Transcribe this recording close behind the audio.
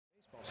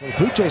So the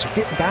Blue Jays are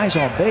getting guys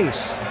on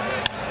base.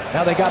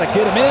 Now they got to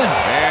get him in.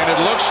 And it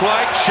looks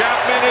like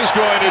Chapman is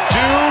going to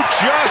do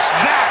just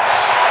that.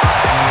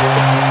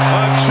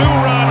 A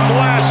two-run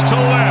blast to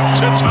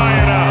left to tie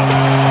it up.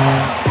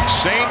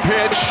 Same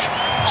pitch,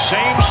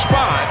 same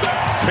spot,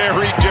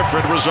 very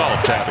different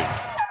result, Tabby.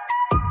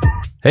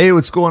 Hey,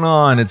 what's going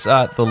on? It's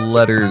At The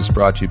Letters,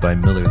 brought to you by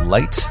Miller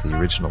Lite, the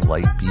original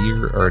light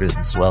beer, Arden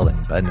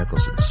Zwelling, Ben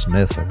Nicholson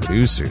Smith. Our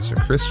producers are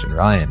Christian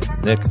Ryan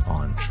and Nick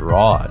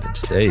Andrade. And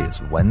today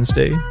is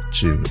Wednesday,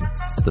 June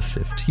the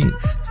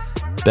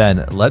 15th.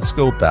 Ben, let's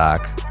go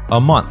back a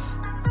month,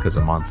 because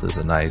a month is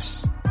a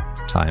nice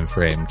time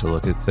frame to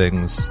look at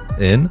things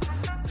in.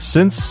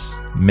 Since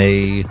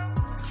May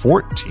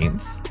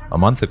 14th, a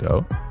month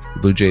ago, the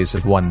Blue Jays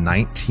have won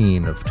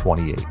 19 of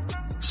 28.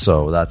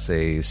 So that's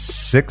a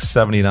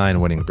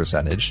 .679 winning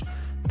percentage.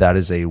 That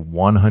is a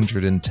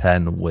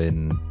 110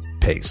 win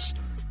pace.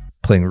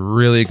 Playing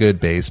really good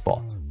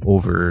baseball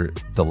over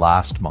the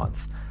last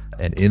month.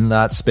 And in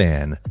that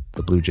span,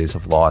 the Blue Jays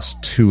have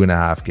lost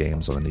 2.5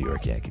 games on the New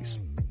York Yankees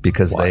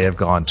because they have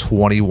gone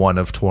 21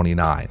 of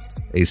 29,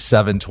 a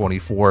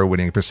 .724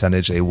 winning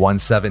percentage, a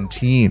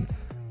 117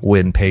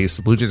 win pace.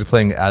 The Blue Jays are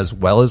playing as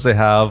well as they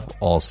have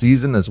all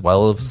season, as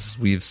well as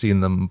we've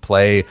seen them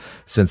play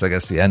since, I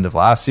guess, the end of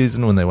last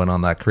season when they went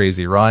on that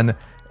crazy run,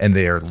 and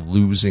they are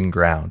losing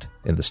ground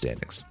in the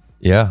standings.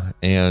 Yeah,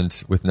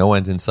 and with no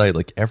end in sight,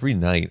 like every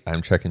night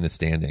I'm checking the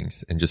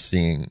standings and just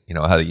seeing,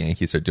 how the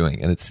Yankees are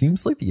doing, and it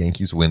seems like the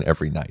Yankees win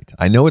every night.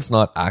 I know it's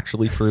not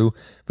actually true,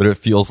 but it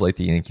feels like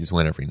the Yankees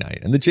win every night.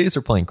 And the Jays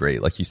are playing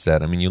great, like you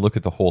said. I mean, you look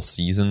at the whole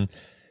season,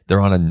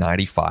 they're on a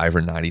 95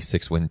 or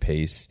 96 win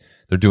pace.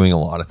 They're doing a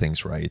lot of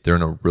things right. They're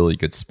in a really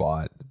good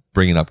spot.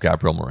 Bringing up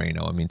Gabriel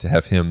Moreno, I mean, to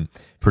have him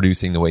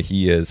producing the way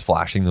he is,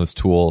 flashing those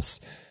tools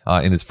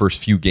in his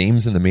first few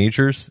games in the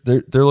majors,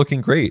 they're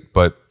looking great.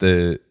 But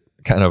the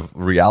kind of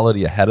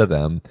reality ahead of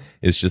them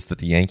is just that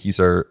the Yankees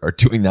are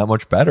doing that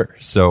much better.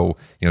 So,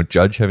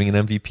 Judge having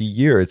an MVP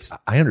year,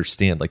 I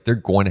understand, like, they're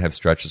going to have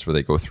stretches where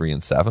they go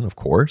 3-7, of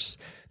course.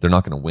 They're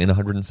not going to win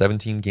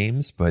 117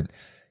 games, but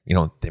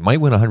they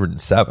might win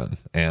 107,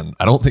 and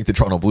I don't think the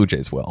Toronto Blue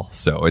Jays will.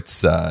 So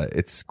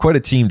it's quite a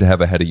team to have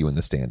ahead of you in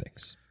the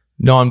standings.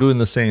 No, I'm doing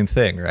the same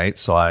thing, right?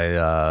 So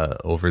I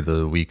over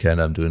the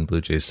weekend I'm doing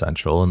Blue Jays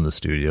Central in the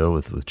studio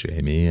with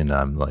Jamie, and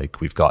I'm like,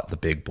 we've got the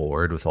big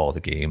board with all the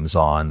games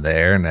on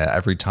there, and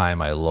every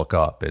time I look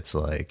up, it's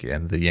like,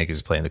 and the Yankees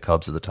are playing the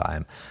Cubs at the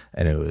time,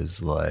 and it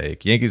was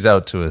like Yankees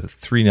out to a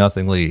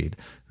 3-0 lead.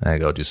 And I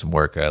go do some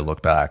work. I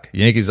look back,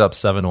 Yankees up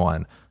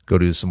 7-1. Go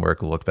do some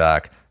work. Look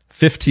back.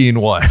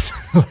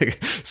 15-1,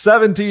 like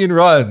 17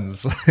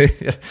 runs.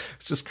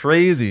 It's just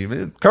crazy.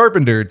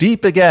 Carpenter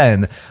deep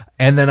again.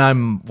 And then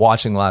I'm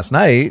watching last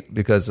night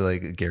because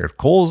like Garrett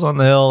Cole's on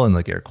the hill, and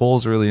like Garrett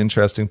Cole's a really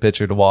interesting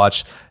pitcher to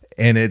watch.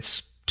 And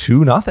it's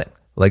 2-0.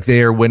 Like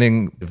they are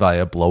winning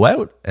via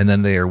blowout, and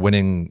then they are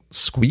winning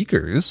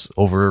squeakers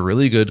over a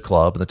really good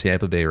club in the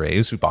Tampa Bay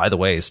Rays, who, by the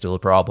way, is still a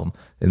problem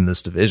in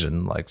this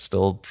division, like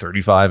still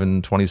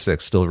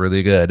 35-26, still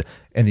really good.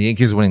 And the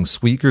Yankees winning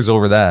squeakers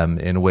over them,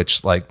 in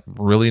which like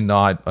really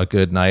not a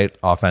good night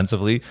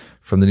offensively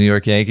from the New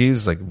York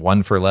Yankees, like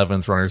 1 for 11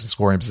 with runners in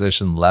scoring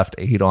position, left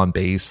 8 on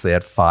base. They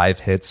had 5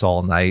 hits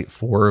all night,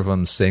 4 of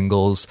them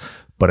singles.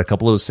 But a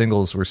couple of those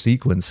singles were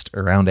sequenced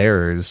around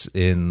errors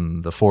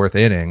in the 4th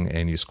inning,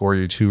 and you score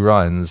your 2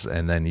 runs,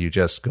 and then you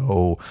just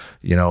go,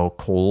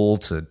 Cole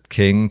to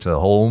King to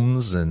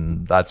Holmes,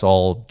 and that's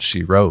all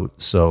she wrote.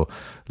 So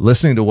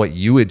listening to what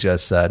you had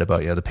just said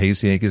about the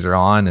pace the Yankees are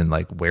on, and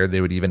like where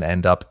they would even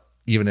end up,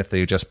 even if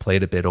they just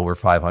played a bit over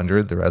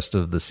 500 the rest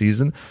of the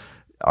season,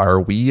 are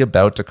we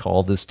about to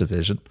call this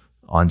division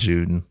on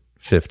June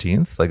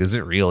 15th? Like, is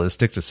it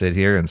realistic to sit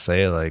here and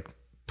say like,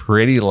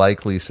 pretty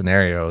likely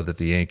scenario that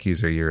the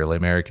Yankees are your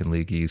American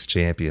League East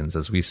champions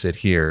as we sit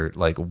here,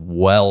 like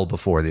well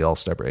before the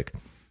All-Star break?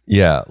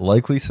 Yeah,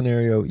 likely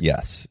scenario,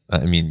 yes.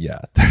 I mean,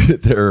 yeah,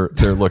 they're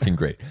looking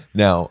great.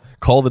 Now,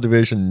 call the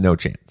division, no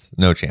chance.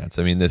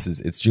 I mean,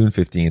 it's June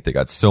 15th. They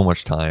got so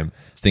much time.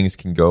 Things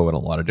can go in a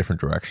lot of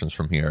different directions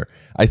from here.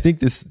 I think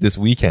this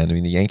weekend,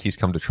 the Yankees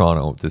come to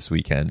Toronto this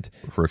weekend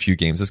for a few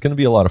games. It's going to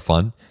be a lot of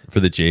fun for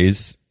the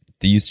Jays.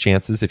 These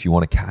chances, if you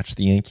want to catch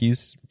the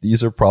Yankees,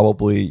 these are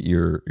probably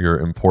your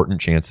important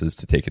chances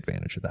to take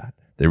advantage of that.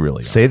 They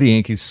really are. Say the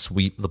Yankees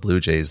sweep the Blue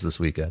Jays this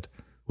weekend.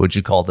 Would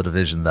you call the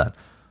division that?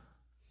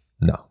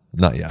 No,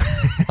 not yet.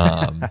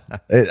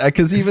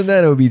 Because even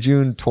then it would be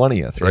June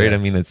 20th, right? Yeah.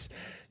 I mean, it's,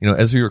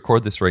 as we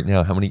record this right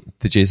now,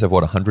 the Jays have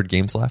 100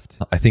 games left?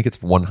 I think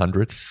it's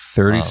 100.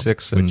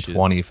 36 and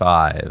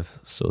 25.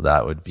 So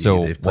that would be,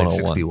 they've played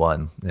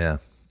 61. Yeah.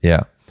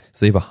 Yeah.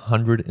 So they have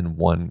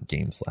 101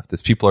 games left.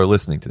 As people are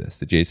listening to this,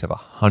 the Jays have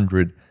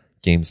 100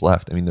 games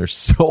left. I mean, there's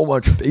so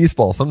much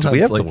baseball. Sometimes do we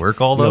have to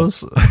work all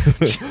those?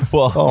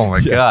 Well, oh my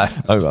God.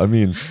 I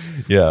mean,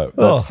 yeah,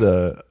 that's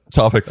a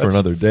topic for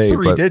another day.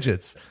 3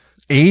 digits.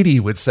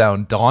 80 would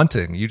sound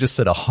daunting. You just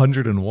said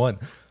 101.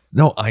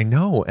 No, I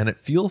know. And it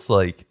feels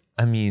like,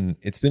 I mean,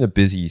 it's been a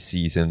busy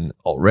season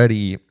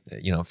already.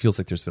 You know, it feels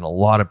like there's been a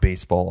lot of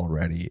baseball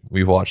already.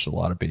 We've watched a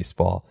lot of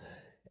baseball,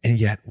 and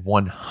yet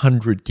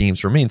 100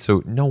 games remain.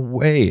 So no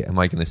way am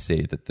I going to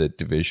say that the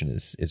division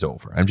is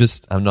over.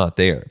 I'm not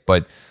there.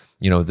 But,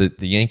 you know,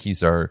 the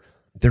Yankees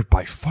they're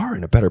by far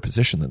in a better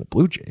position than the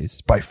Blue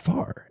Jays, by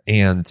far.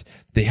 And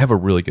they have a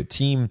really good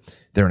team.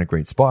 They're in a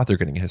great spot. They're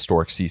getting a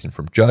historic season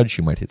from Judge,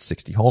 who might hit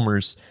 60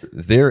 homers.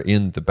 They're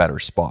in the better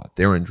spot.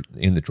 They're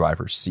in the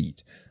driver's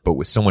seat. But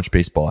with so much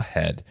baseball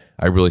ahead,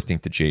 I really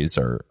think the Jays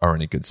are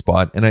in a good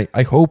spot. And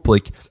I hope,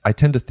 I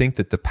tend to think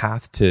that the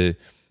path to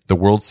the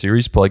World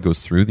Series probably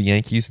goes through the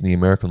Yankees in the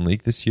American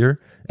League this year.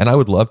 And I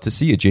would love to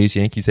see a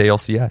Jays-Yankees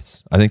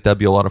ALCS. I think that'd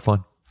be a lot of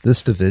fun.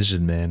 This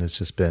division, man,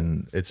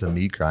 it's a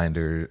meat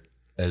grinder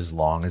as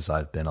long as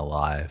I've been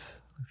alive.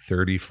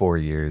 34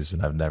 years,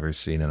 and I've never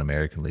seen an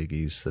American League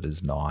East that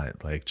is not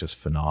just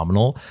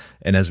phenomenal.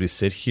 And as we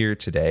sit here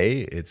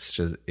today, it's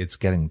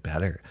getting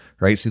better,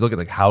 right? So you look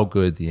at how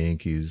good the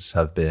Yankees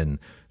have been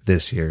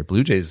this year.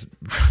 Blue Jays,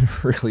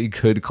 really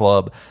good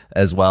club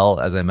as well.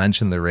 As I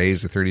mentioned, the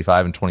Rays are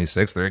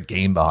 35-26. They're a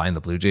game behind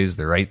the Blue Jays.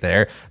 They're right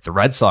there. The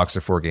Red Sox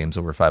are 4 games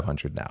over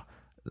 500 now,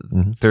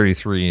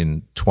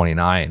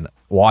 33-29.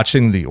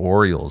 Watching the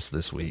Orioles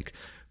this week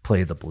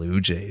play the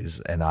Blue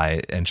Jays,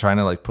 and trying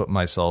to put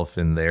myself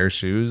in their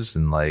shoes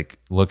and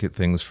look at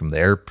things from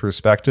their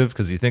perspective,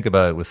 because you think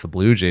about it with the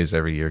Blue Jays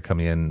every year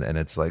coming in, and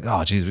it's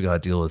oh geez, we got to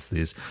deal with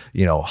these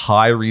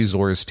high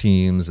resource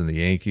teams and the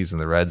Yankees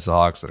and the Red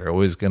Sox that are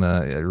always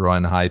gonna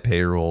run high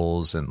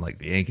payrolls, and the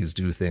Yankees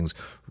do things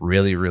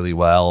really, really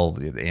well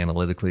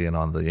analytically and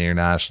on the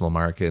international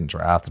market, and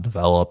draft and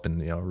develop,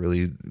 and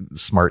really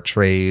smart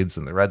trades,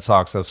 and the Red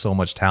Sox have so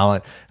much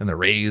talent, and the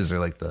Rays are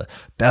the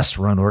best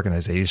run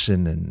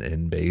organization in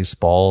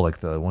baseball,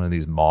 one of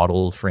these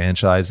model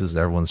franchises that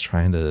everyone's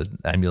trying to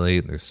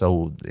emulate. They're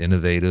so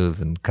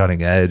innovative and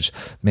cutting edge.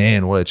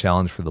 Man, what a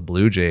challenge for the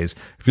Blue Jays.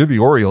 If you're the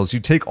Orioles,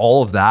 you take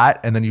all of that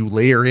and then you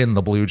layer in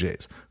the Blue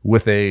Jays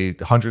with a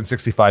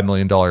 $165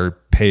 million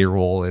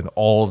payroll and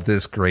all of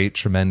this great,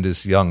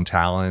 tremendous young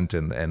talent,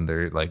 and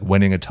they're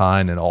winning a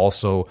ton, and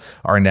also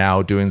are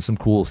now doing some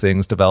cool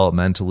things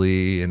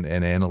developmentally and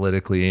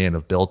analytically, and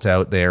have built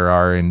out their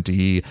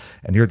R&D.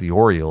 And you're the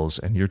Orioles,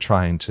 and you're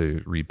trying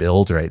to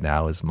rebuild right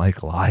now as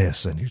Mike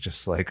Elias, and you're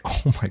just oh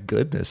my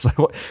goodness,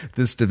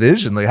 this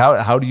division,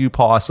 how do you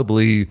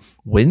possibly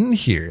win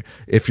here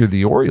if you're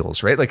the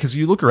Orioles, right? Because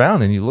you look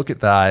around and you look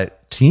at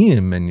that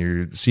team, and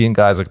you're seeing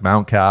guys like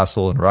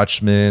Mountcastle and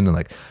Rutschman,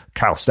 and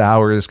Kyle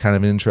Stowers is kind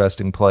of an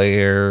interesting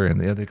player,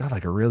 and they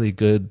got a really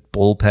good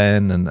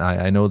bullpen, and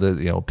I know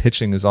that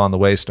pitching is on the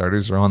way,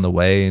 starters are on the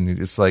way, and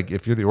it's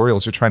if you're the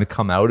Orioles, you're trying to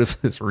come out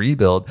of this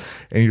rebuild,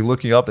 and you're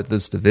looking up at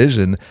this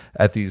division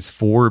at these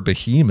 4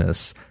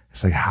 behemoths.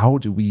 It's how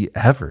do we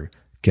ever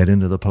get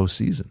into the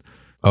postseason?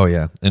 Oh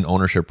yeah, and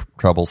ownership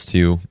troubles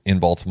too in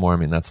Baltimore. I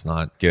mean, that's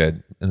not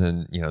good. And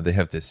then they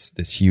have this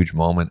huge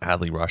moment.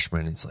 Adley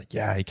Rutschman, it's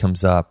he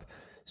comes up,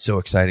 so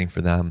exciting for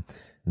them.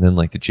 And then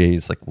the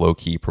Jays low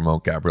key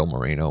promote Gabriel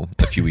Moreno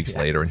a few weeks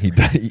later, and he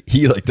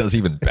does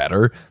even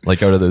better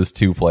out of those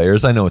 2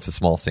 players. I know it's a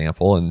small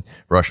sample, and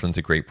Rutschman's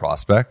a great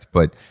prospect,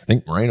 but I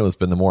think Moreno has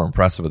been the more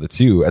impressive of the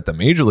 2 at the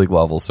major league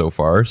level so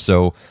far.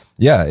 So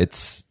yeah,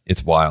 it's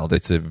wild.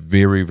 It's a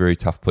very, very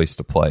tough place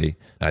to play.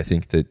 I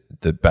think that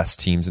the best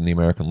teams in the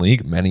American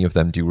League, many of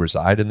them do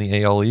reside in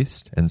the AL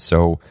East, and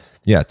so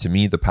yeah, to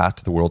me, the path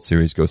to the World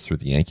Series goes through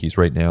the Yankees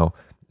right now,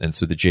 and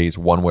so the Jays,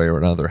 one way or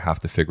another, have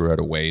to figure out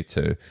a way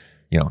to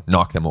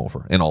knock them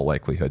over in all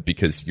likelihood,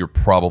 because you're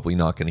probably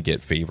not going to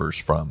get favors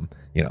from,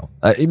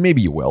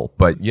 maybe you will,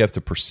 but you have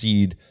to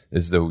proceed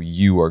as though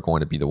you are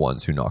going to be the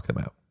ones who knock them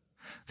out.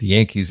 The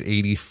Yankees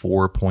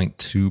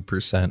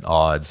 84.2%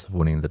 odds of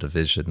winning the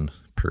division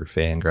per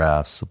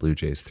Fangraphs. The Blue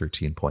Jays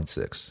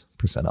 13.6%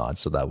 odds.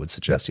 So that would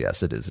suggest,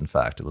 yes, it is in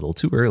fact a little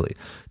too early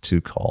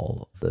to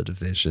call the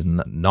division.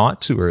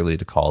 Not too early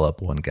to call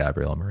up one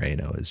Gabriel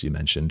Moreno, as you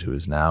mentioned, who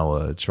is now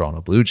a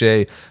Toronto Blue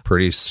Jay.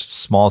 Pretty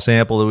small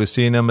sample that we've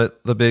seen him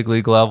at the big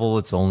league level.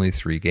 It's only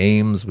 3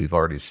 games. We've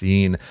already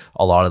seen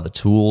a lot of the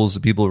tools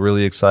that people are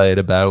really excited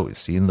about. We've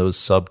seen those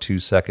sub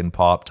 2-second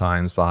pop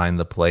times behind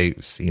the plate.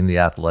 We've seen the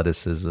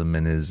athleticism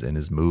in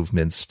his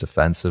movements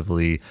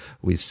defensively.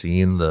 We've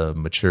seen the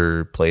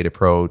mature plate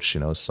approach.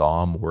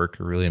 Saw him work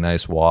a really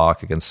nice walk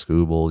against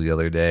Skubal the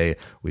other day.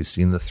 We've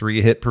seen the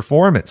 3-hit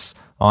performance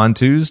on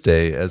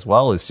Tuesday as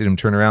well. We've seen him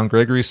turn around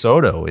Gregory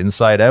Soto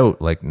inside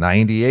out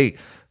 98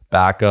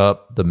 back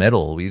up the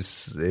middle.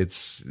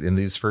 It's in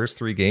these first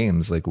 3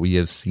 games, we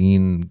have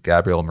seen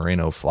Gabriel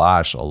Moreno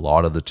flash a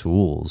lot of the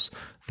tools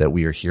that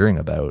we are hearing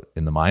about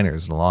in the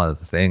minors, and a lot of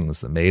the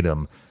things that made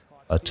him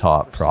a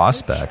top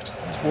prospect.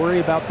 Just worry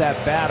about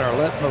that batter.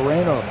 Let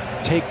Moreno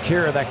take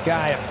care of that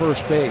guy at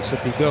first base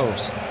if he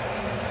goes.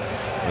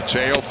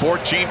 Mateo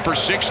 14 for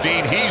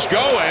 16. He's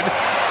going,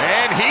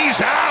 and he's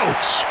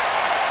out.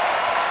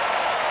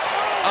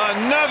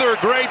 Another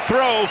great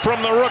throw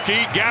from the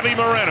rookie, Gabby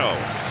Moreno.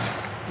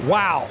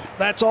 Wow,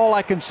 that's all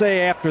I can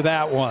say after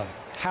that one.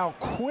 how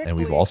quick. And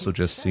we've also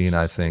just seen,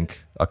 I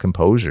think, a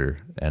composure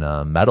and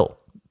a mettle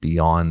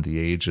beyond the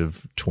age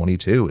of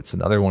 22. It's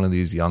another one of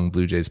these young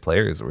Blue Jays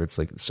players where it's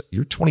like,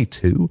 you're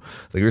 22.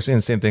 Like we were saying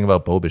the same thing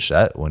about Bo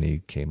Bichette when he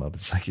came up.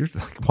 It's like, you're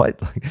like,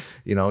 what? Like,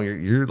 you know,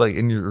 you're like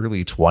in your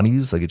early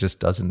 20s. Like it just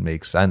doesn't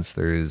make sense.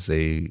 There is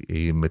a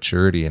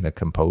maturity and a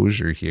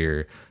composure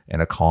here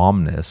and a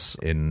calmness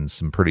in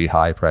some pretty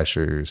high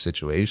pressure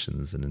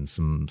situations and in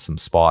some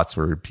spots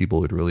where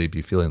people would really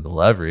be feeling the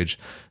leverage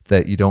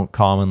that you don't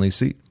commonly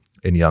see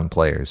in young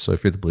players. So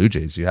if you're the Blue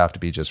Jays, you have to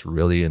be just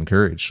really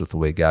encouraged with the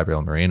way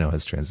Gabriel Moreno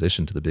has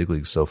transitioned to the big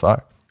leagues so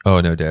far. Oh,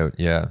 no doubt.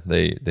 Yeah,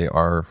 they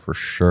are for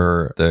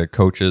sure. The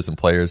coaches and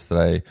players that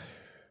I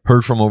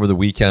heard from over the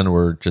weekend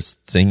were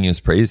just singing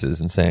his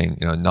praises and saying,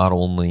 you know, not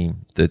only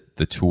the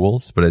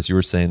tools, but as you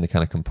were saying, the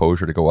kind of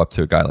composure to go up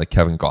to a guy like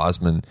Kevin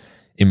Gausman.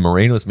 In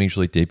Moreno's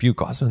major league debut,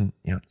 Gausman,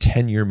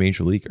 10-year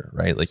major leaguer,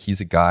 right? Like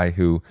he's a guy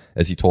who,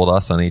 as he told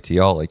us on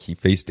ATL, like he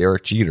faced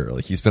Derek Jeter.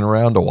 Like he's been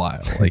around a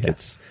while. Like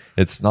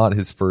it's not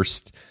his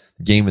first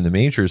game in the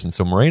majors. And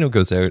so Moreno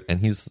goes out and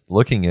he's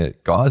looking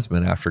at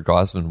Gausman after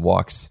Gausman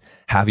walks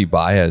Javi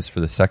Baez for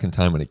the second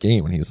time in a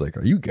game. And he's like,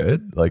 are you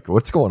good? Like,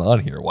 what's going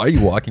on here? Why are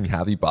you walking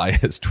Javi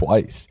Baez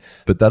twice?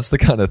 But that's the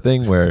kind of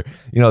thing where,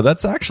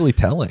 that's actually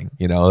telling,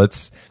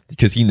 that's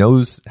because he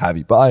knows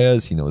Javi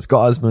Baez, he knows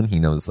Gausman, he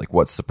knows like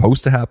what's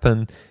supposed to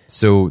happen.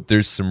 So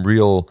there's some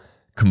real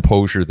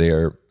composure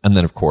there. And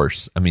then, of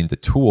course, I mean, the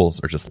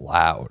tools are just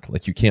loud.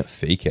 Like you can't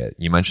fake it.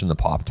 You mentioned the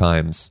pop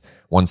times,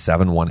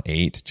 1.7,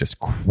 1.8, just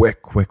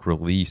quick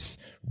release,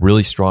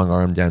 really strong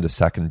arm down to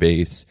second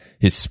base.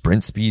 His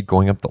sprint speed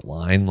going up the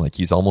line, like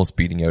he's almost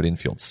beating out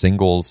infield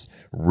singles,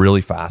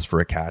 really fast for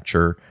a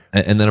catcher.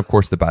 And then, of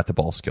course, the bat to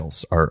ball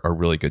skills are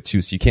really good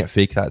too. So you can't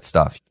fake that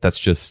stuff. That's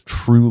just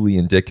truly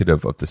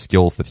indicative of the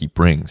skills that he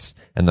brings.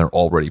 And they're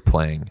already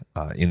playing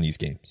in these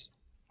games.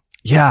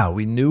 Yeah,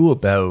 we knew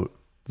about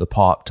the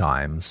pop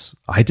times.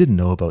 I didn't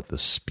know about the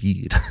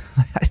speed.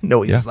 I didn't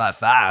know he was that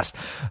fast.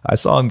 I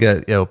saw him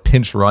get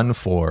pinch run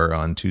for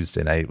on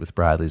Tuesday night with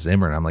Bradley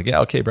Zimmer, and I'm like, yeah,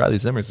 okay, Bradley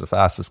Zimmer's the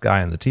fastest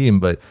guy on the team,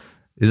 but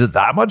is it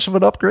that much of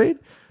an upgrade?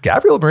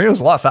 Gabriel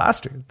Moreno's a lot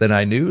faster than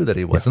I knew that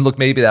he was. And look,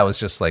 maybe that was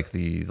just like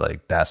the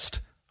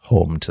best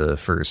home to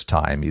first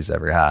time he's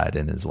ever had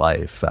in his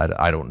life.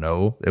 I don't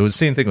know. It was the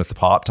same thing with the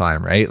pop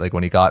time, right? Like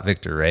when he got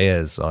Victor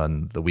Reyes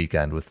on the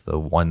weekend with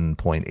the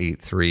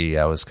 1.83,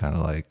 I was kind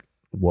of like,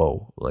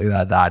 whoa, like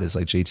that is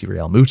like JT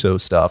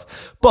Realmuto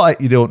stuff. But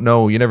you don't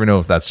know, you never know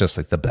if that's just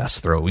like the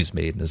best throw he's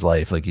made in his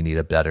life. Like you need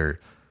a better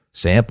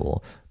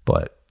sample.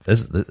 But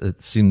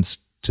it seems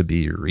to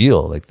be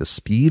real. Like the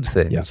speed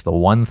thing is the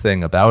one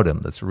thing about him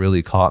that's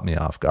really caught me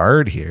off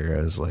guard here.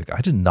 I was like,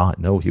 I did not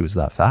know he was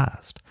that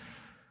fast.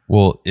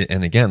 Well,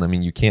 and again, I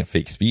mean, you can't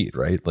fake speed,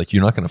 right? Like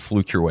you're not going to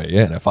fluke your way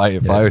in. If I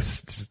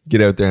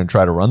get out there and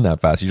try to run that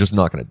fast, you're just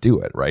not going to do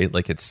it, right?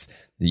 Like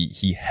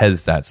he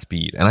has that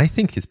speed. And I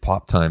think his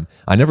pop time,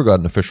 I never got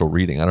an official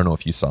reading. I don't know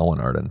if you saw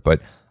one, Arden,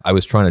 but I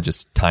was trying to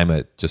just time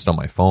it just on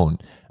my phone.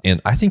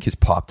 And I think his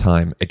pop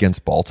time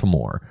against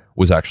Baltimore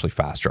was actually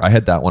faster. I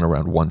had that one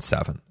around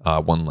 1.7,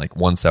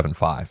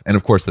 1.75. And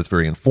of course, that's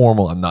very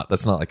informal.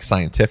 That's not like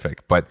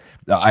scientific, but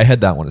I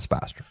had that one as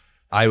faster.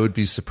 I would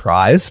be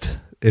surprised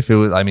if it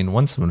was,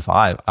 1.75.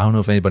 I don't know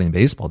if anybody in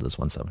baseball does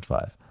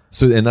 1.75.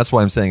 So, and that's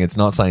why I'm saying it's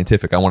not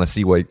scientific. I want to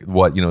see what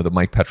the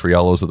Mike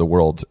Petriellos of the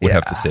world would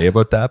have to say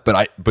about that. But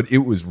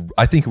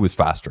I think it was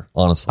faster,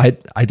 honestly.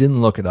 I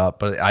didn't look it up,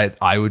 but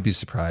I would be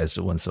surprised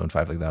at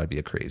 1.75. Like that would be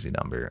a crazy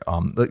number.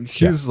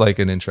 Here's like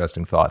an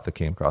interesting thought that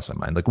came across my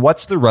mind. Like,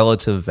 what's the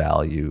relative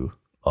value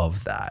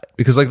of that?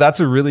 Because like that's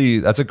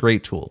a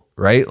great tool,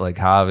 right? Like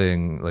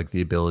having like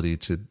the ability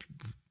to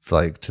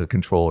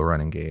control a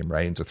running game,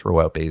 right? And to throw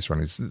out base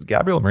runners.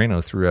 Gabriel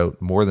Moreno threw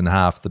out more than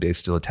half the base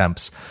steal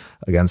attempts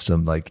against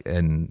him, like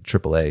in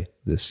AAA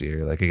this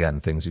year. Like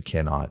again, things you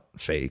cannot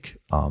fake.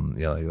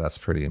 Like that's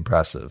pretty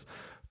impressive.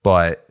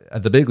 But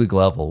at the big league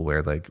level,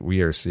 where like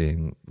we are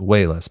seeing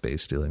way less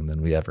base stealing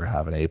than we ever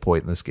have an A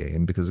point in this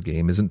game because the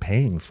game isn't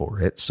paying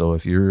for it. So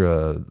if you're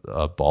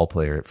a ball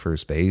player at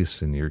first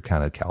base and you're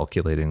kind of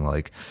calculating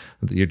like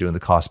you're doing the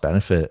cost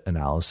benefit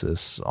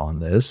analysis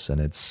on this,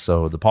 and it's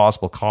so the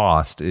possible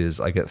cost is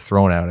I get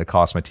thrown out, it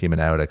costs my team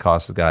an out, it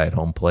costs the guy at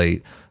home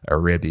plate a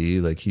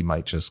ribby, like he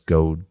might just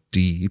go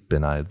deep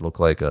and I look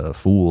like a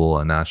fool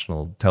on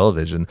national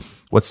television.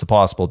 What's the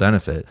possible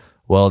benefit?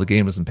 Well, the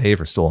game doesn't pay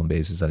for stolen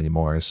bases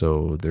anymore,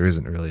 so there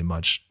isn't really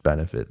much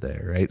benefit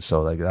there, right?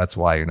 So like that's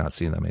why you're not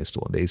seeing that many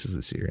stolen bases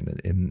this year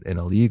in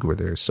a league where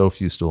there are so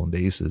few stolen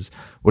bases.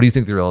 What do you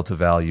think the relative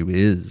value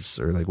is,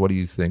 or like what do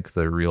you think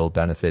the real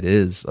benefit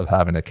is of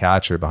having a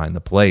catcher behind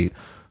the plate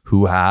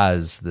who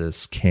has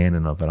this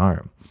cannon of an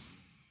arm?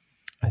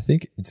 I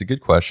think it's a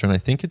good question. I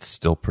think it's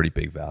still pretty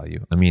big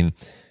value. I mean,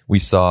 we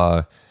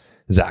saw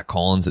Zach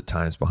Collins at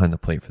times behind the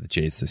plate for the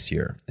Jays this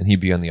year, and he'd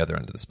be on the other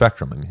end of the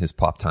spectrum. I mean, his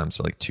pop times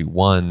are like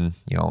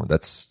 2.1.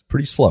 That's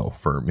pretty slow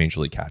for a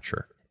major league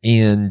catcher.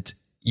 And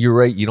you're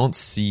right. You don't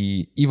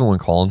see, even when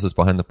Collins is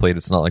behind the plate,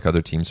 it's not like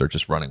other teams are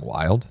just running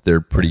wild.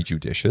 They're pretty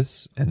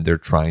judicious, and they're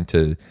trying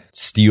to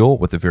steal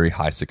with a very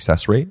high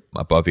success rate,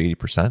 above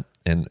 80%.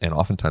 And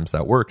oftentimes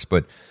that works.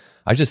 But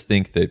I just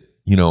think that,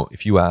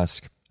 if you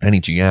ask any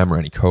GM or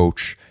any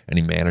coach,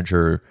 any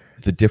manager,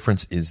 the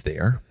difference is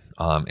there.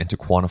 And to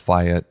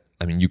quantify it,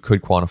 I mean, you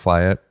could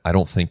quantify it. I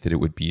don't think that it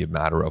would be a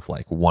matter of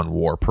like one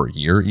WAR per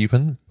year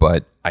even,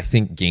 but I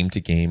think game to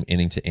game,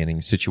 inning to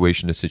inning,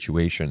 situation to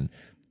situation,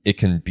 it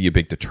can be a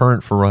big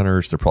deterrent for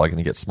runners. They're probably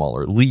going to get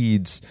smaller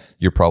leads.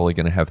 You're probably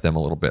going to have them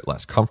a little bit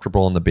less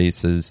comfortable on the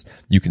bases.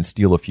 You can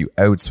steal a few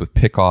outs with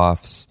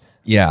pickoffs.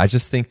 Yeah, I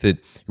just think that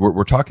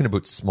we're talking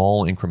about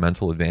small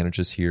incremental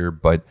advantages here,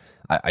 but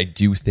I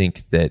do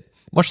think that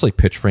much like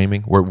pitch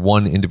framing, where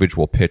one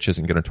individual pitch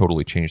isn't going to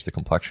totally change the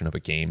complexion of a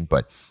game,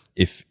 but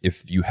if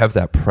you have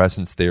that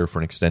presence there for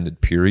an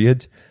extended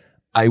period,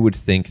 I would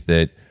think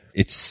that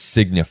it's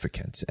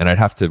significant. And I'd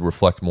have to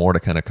reflect more to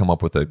kind of come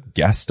up with a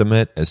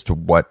guesstimate as to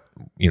what,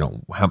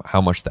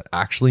 how much that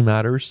actually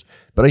matters.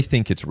 But I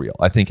think it's real.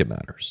 I think it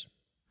matters.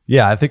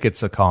 Yeah, I think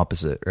it's a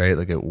composite, right?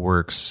 Like it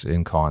works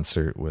in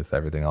concert with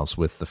everything else,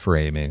 with the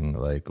framing,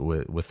 like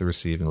with the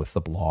receiving, with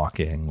the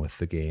blocking, with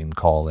the game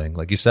calling,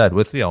 like you said,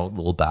 with,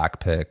 little back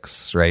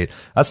picks, right?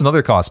 That's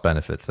another cost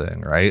benefit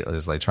thing, right?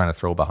 Is like trying to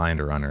throw behind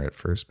a runner at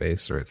first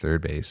base or at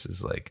third base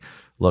is like,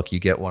 look, you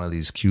get one of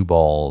these cue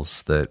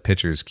balls that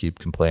pitchers keep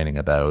complaining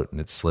about and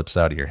it slips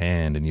out of your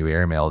hand and you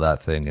airmail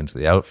that thing into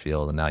the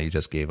outfield and now you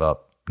just gave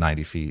up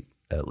 90 feet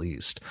at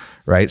least,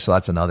 right? So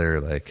that's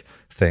another like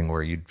thing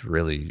where you'd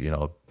really,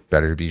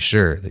 better be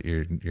sure that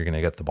you're going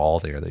to get the ball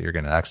there, that you're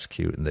going to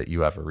execute, and that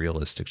you have a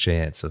realistic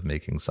chance of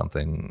making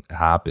something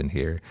happen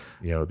here,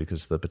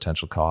 because the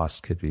potential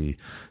cost could be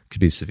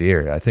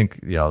severe. I think,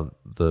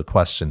 the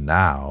question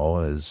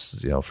now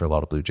is, for a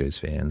lot of Blue Jays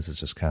fans, is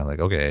just kind of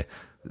like, okay,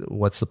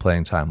 what's the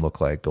playing time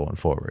look like going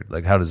forward?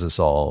 Like, how does this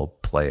all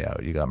play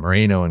out? You got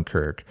Moreno and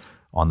Kirk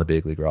on the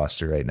big league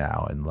roster right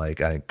now. And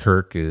like, I think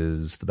Kirk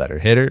is the better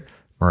hitter.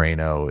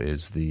 Moreno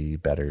is the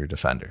better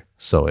defender.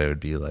 So it would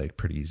be like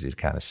pretty easy to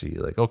kind of see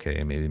like,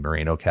 okay, maybe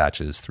Moreno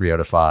catches 3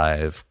 out of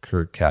 5,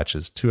 Kirk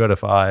catches 2 out of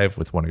 5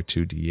 with 1 or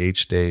 2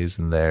 DH days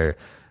in there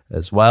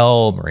as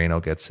well.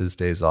 Moreno gets his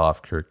days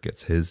off, Kirk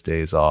gets his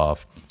days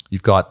off.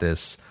 You've got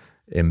this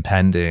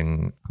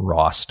impending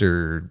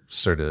roster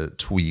sort of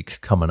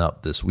tweak coming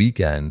up this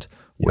weekend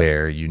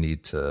where you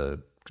need to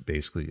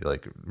basically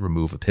like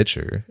remove a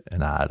pitcher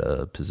and add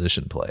a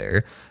position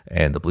player.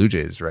 And the Blue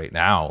Jays right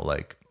now,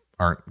 like,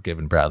 aren't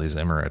giving Bradley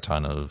Zimmer a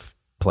ton of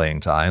playing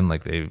time.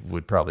 Like they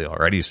would probably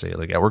already say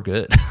like, yeah, we're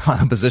good on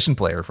the position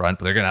player front,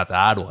 but they're going to have to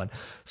add one.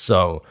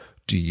 So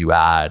do you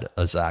add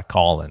a Zach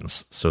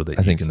Collins so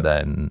that you can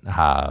then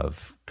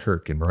have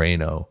Kirk and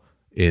Moreno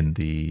in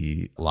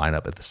the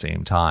lineup at the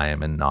same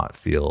time and not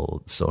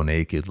feel so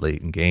naked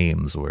late in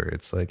games where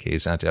it's like, hey,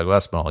 Santiago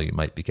Espinal, you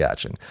might be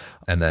catching.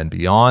 And then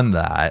beyond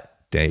that,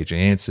 Danny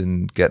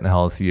Jansen getting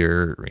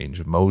healthier, range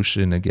of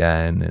motion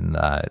again in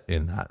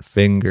that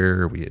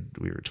finger. We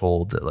were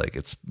told that like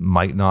it's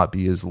might not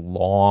be as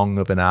long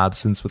of an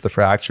absence with the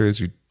fracture as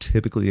you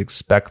typically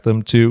expect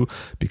them to,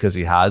 because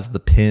he has the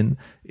pin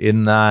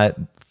in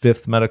that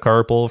 5th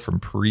metacarpal from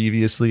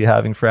previously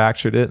having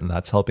fractured it, and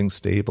that's helping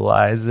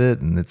stabilize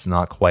it, and it's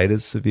not quite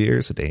as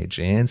severe. So Danny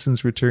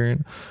Jansen's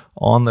return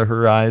on the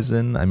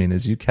horizon. I mean,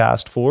 as you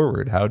cast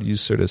forward, how do you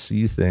sort of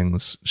see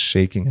things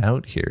shaking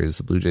out here as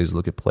the Blue Jays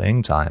look at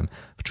playing time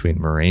between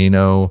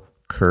Moreno,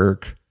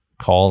 Kirk,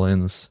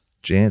 Collins,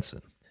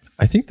 Jansen?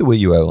 I think the way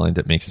you outlined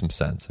it makes some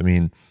sense. I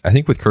mean, I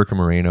think with Kirk and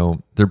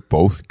Moreno, they're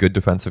both good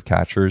defensive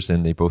catchers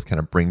and they both kind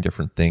of bring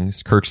different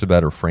things. Kirk's a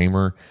better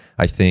framer,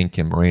 I think,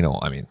 and Moreno,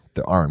 I mean,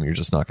 the arm, you're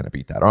just not going to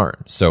beat that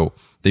arm. So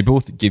they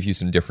both give you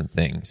some different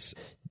things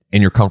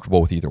and you're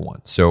comfortable with either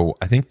one. So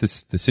I think the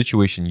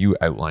situation you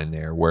outlined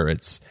there where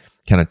it's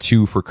kind of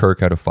 2 for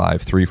Kirk out of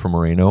 5, 3 for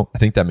Moreno, I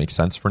think that makes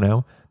sense for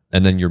now.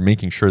 And then you're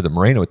making sure that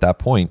Moreno at that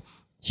point,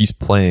 he's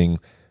playing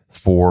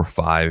 4 or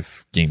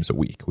 5 games a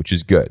week, which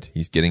is good.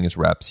 He's getting his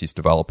reps. He's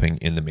developing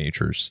in the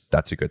majors.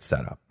 That's a good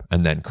setup.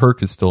 And then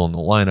Kirk is still in the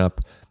lineup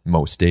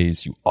most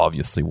days. You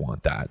obviously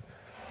want that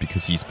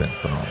because he's been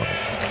phenomenal.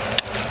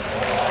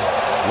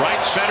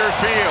 Right center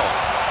field.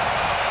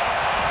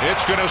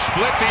 It's going to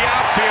split the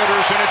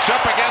outfielders, and it's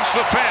up against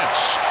the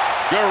fence.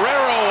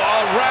 Guerrero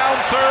around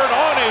third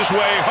on his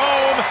way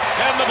home,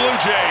 and the Blue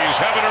Jays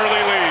have an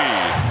early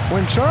lead.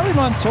 When Charlie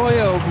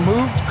Montoyo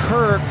moved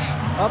Kirk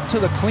up to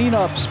the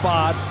cleanup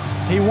spot,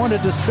 he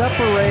wanted to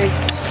separate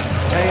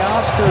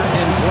Teoscar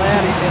and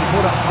Vladdy and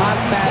put a hot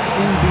bat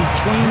in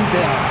between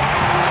them.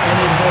 And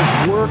it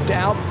has worked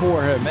out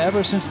for him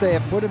ever since they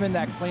have put him in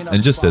that cleanup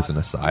And just spot. as an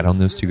aside on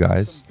those two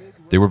guys,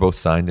 they were both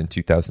signed in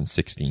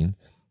 2016.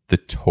 The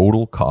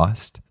total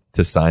cost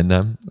to sign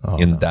them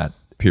that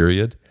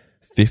period,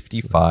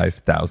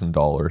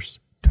 $55,000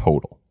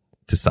 total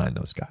to sign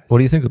those guys. What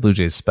do you think the Blue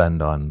Jays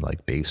spend on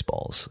like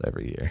baseballs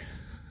every year?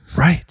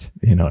 Right.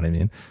 You know what I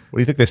mean? What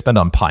do you think they spend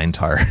on pine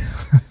tar?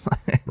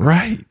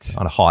 Right.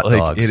 On hot like,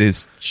 dogs? It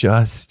is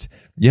just,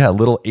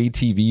 little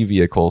ATV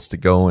vehicles to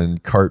go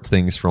and cart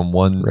things from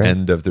one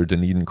end of their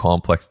Dunedin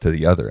complex to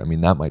the other. I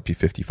mean, that might be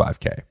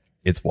 $55K.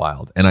 It's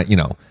wild. And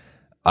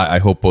I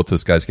hope both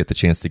those guys get the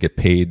chance to get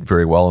paid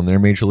very well in their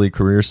major league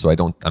careers. So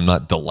I'm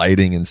not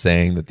delighting in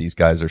saying that these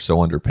guys are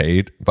so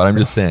underpaid, but I'm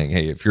just saying,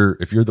 hey, if you're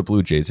the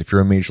Blue Jays, if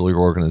you're a major league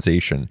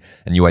organization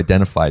and you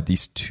identified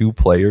these two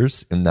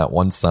players in that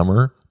one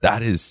summer,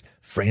 that is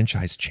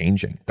franchise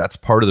changing. That's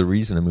part of the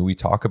reason. I mean, we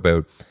talk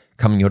about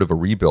coming out of a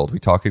rebuild. We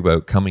talk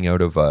about coming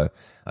out of a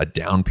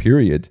down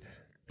period.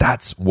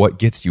 That's what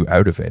gets you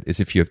out of it, is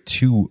if you have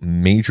two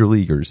major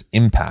leaguers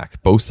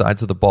impact both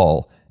sides of the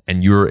ball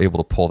and you're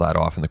able to pull that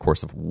off in the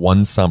course of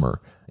one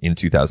summer in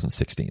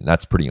 2016.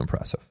 That's pretty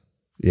impressive.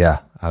 Yeah,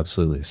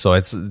 absolutely. So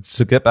it's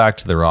to get back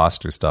to the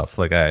roster stuff.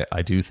 Like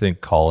I do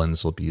think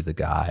Collins will be the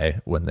guy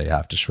when they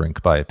have to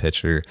shrink by a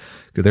pitcher.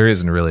 There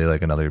isn't really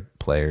like another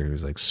player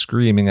who's like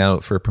screaming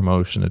out for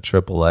promotion to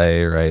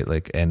AAA, right?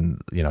 Like, and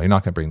you're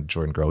not going to bring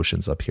Jordan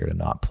Groshans up here to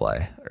not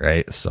play,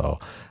 right? So,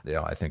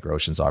 I think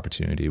Groshans'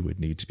 opportunity would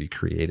need to be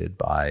created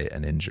by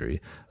an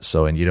injury.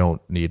 So, and you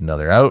don't need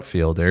another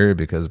outfielder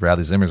because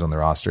Bradley Zimmer's on the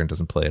roster and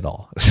doesn't play at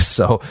all.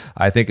 So,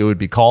 I think it would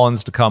be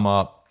Collins to come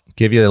up,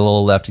 give you a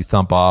little lefty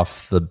thump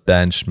off the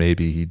bench.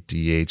 Maybe he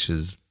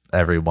DHs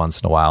every once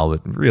in a while,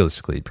 but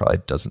realistically, he probably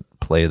doesn't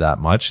play that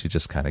much. He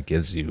just kind of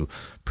gives you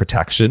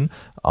protection.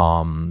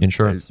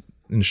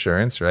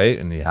 Insurance, right?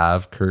 And you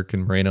have Kirk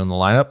and Moreno in the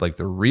lineup. Like,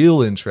 the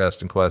real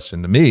interesting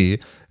question to me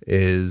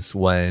is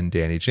when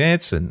Danny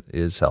Jansen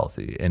is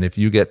healthy. And if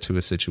you get to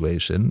a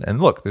situation,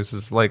 and look, this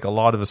is like a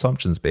lot of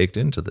assumptions baked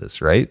into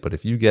this, right? But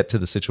if you get to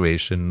the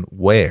situation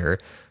where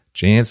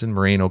Jansen,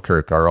 Moreno,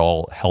 Kirk are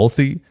all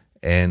healthy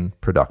and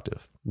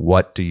productive,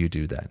 what do you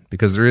do then?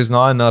 Because there is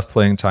not enough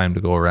playing time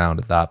to go around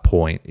at that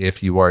point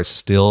if you are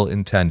still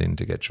intending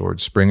to get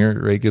George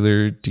Springer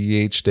regular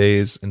DH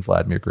days and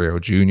Vladimir Guerrero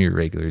Jr.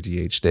 regular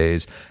DH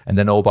days. And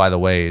then, oh, by the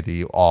way,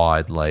 the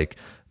odd like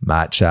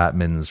Matt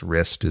Chapman's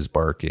wrist is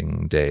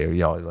barking day,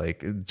 like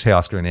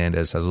Teoscar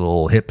Hernandez has a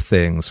little hip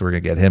thing, so we're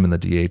going to get him in the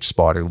DH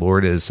spot, or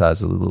Lourdes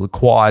has a little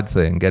quad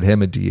thing, get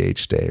him a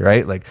DH day,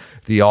 right? Like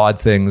the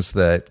odd things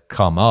that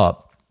come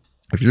up.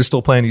 If you're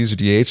still playing to use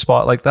your DH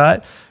spot like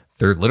that,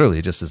 there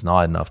literally just is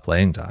not enough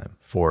playing time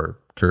for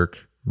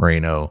Kirk,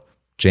 Moreno,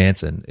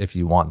 Jansen if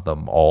you want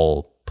them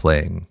all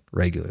playing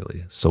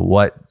regularly. So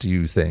what do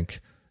you think?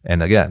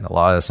 And again, a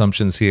lot of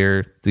assumptions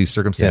here. These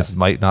circumstances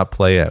might not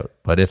play out.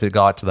 But if it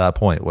got to that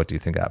point, what do you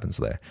think happens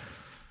there?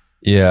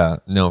 Yeah,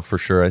 no, for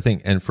sure. I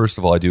think, and first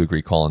of all, I do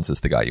agree Collins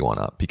is the guy you want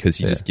up because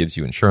he just gives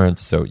you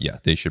insurance. So yeah,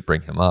 they should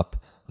bring him up.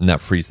 And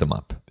that frees them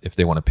up if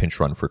they want to pinch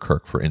run for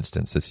Kirk, for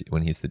instance,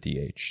 when he's the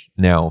DH.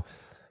 Now,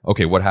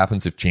 okay, what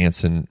happens if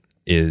Jansen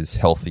is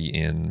healthy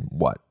in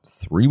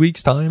 3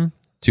 weeks time,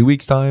 2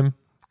 weeks time?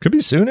 Could be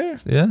sooner.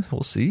 Yeah,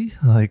 we'll see.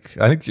 Like,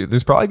 I think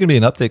there's probably going to be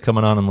an update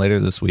coming on him later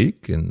this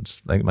week, and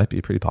I think it might be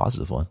a pretty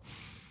positive one.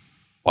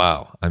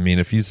 Wow. I mean,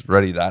 if he's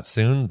ready that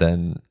soon,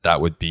 then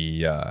that would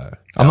be...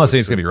 I'm not saying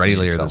he's going to be ready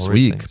later this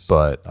week,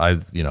 but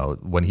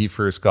when he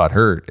first got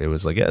hurt, it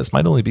was like, this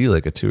might only be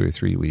like a 2 or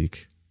 3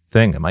 week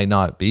thing. It might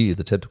not be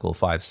the typical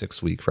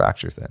 5-6 week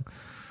fracture thing.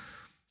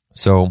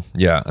 So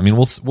yeah, I mean,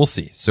 we'll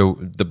see. So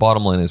the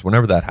bottom line is,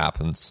 whenever that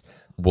happens,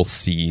 we'll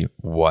see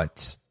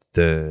what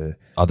the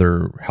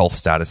other health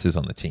status is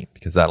on the team,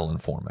 because that'll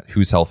inform it.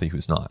 Who's healthy,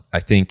 who's not. I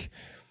think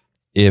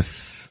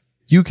if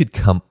you could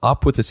come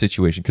up with a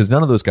situation, because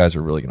none of those guys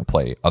are really going to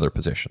play other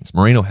positions.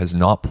 Moreno has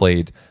not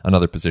played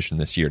another position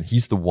this year, and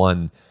he's the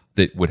one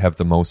that would have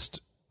the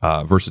most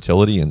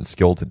versatility and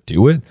skill to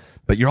do it.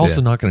 But you're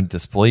also not going to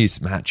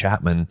displace Matt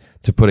Chapman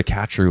to put a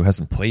catcher who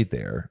hasn't played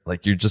there.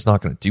 Like, you're just not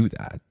going to do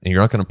that. And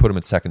you're not going to put him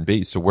at second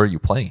base. So where are you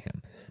playing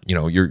him?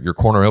 Your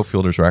corner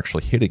outfielders are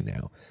actually hitting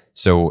now.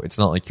 So it's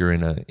not like you're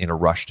in a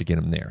rush to get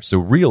him there. So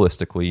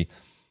realistically,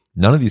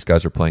 none of these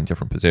guys are playing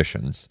different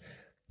positions.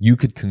 You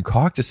could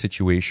concoct a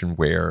situation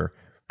where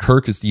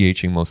Kirk is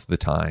DHing most of the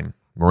time,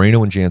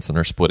 Moreno and Jansen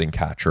are splitting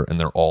catcher, and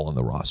they're all on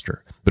the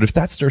roster. But if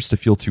that starts to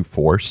feel too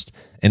forced,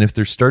 and if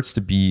there starts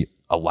to be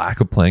a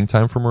lack of playing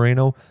time for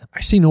Moreno,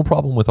 I see no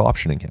problem with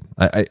optioning him.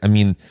 I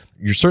mean,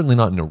 you're certainly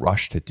not in a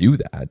rush to do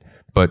that,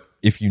 but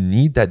if you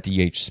need that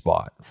DH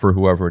spot for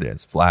whoever it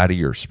is,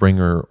 Vladdy or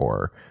Springer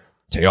or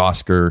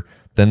Teoscar,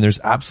 then there's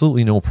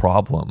absolutely no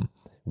problem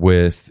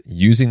with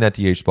using that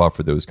DH spot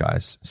for those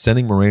guys,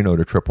 sending Moreno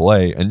to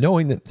AAA, and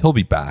knowing that he'll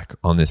be back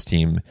on this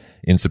team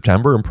in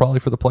September and probably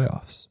for the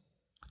playoffs.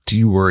 Do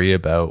you worry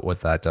about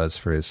what that does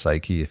for his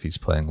psyche if he's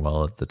playing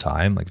well at the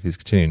time? Like, if he's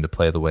continuing to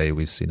play the way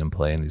we've seen him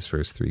play in these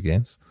first 3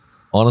 games?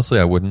 Honestly,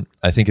 I wouldn't.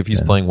 I think if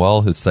he's playing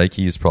well, his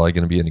psyche is probably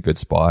going to be in a good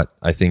spot.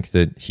 I think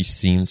that he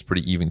seems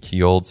pretty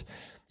even-keeled.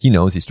 He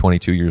knows he's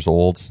 22 years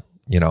old,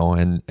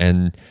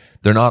 and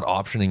they're not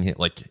optioning it.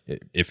 Like,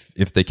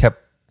 if they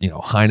kept,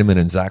 Heineman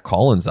and Zach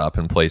Collins up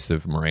in place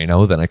of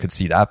Moreno, then I could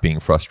see that being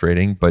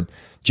frustrating. But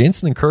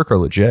Jansen and Kirk are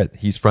legit.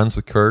 He's friends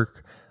with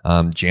Kirk.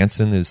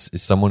 Jansen is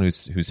someone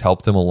who's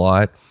helped him a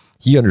lot.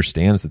 He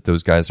understands that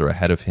those guys are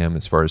ahead of him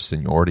as far as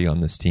seniority on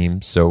this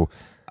team. So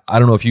I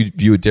don't know if you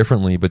view it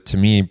differently, but to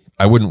me,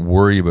 I wouldn't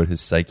worry about his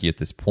psyche at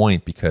this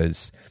point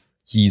because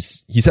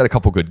he's had a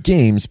couple good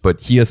games,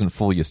 but he hasn't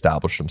fully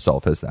established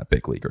himself as that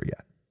big leaguer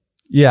yet.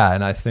 Yeah,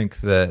 and I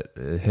think that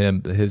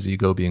his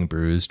ego being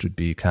bruised would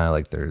be kind of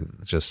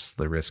like just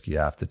the risk you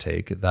have to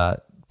take at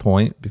that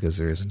point because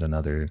there isn't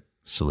another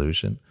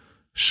solution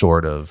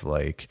short of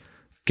like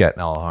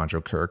getting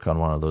Alejandro Kirk on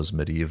one of those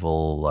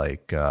medieval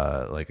like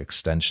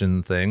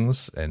extension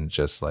things and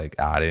just like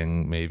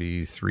adding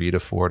maybe 3 to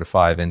 4 to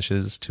 5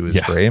 inches to his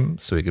frame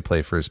so he could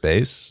play first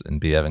base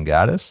and be Evan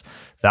Gattis.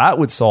 That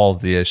would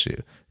solve the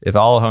issue. If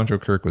Alejandro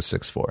Kirk was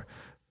 6'4",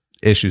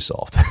 issue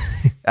solved.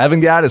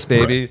 Evan Gattis,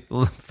 baby,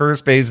 right.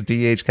 First base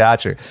DH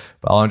catcher.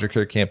 But Alejandro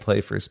Kirk can't play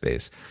first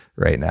base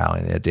right now,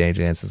 and Danny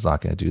Jansen's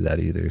not going to do that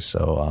either.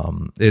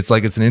 So it's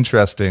an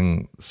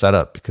interesting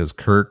setup because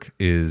Kirk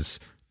is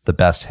the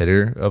best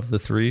hitter of the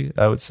three,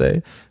 I would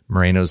say.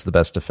 Moreno's the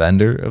best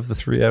defender of the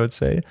three, I would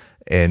say.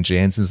 And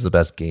Jansen's the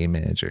best game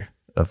manager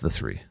of the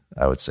three,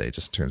 I would say,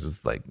 just in terms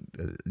of like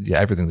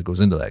everything that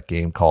goes into that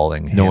game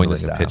calling, knowing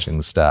the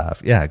pitching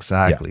staff. Yeah,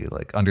 exactly. Yeah.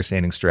 Like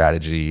understanding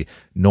strategy,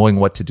 knowing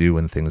what to do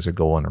when things are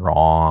going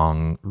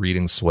wrong,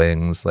 reading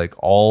swings, like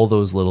all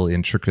those little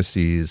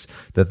intricacies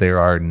that there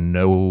are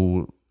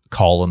no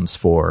columns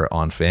for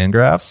on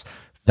Fangraphs.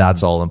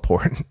 That's all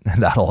important.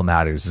 And that all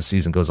matters. The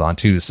season goes on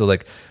too. So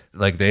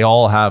like they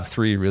all have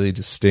three really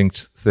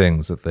distinct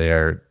things that they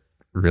are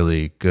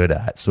really good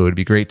at. So it'd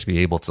be great to be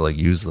able to like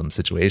use them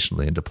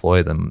situationally and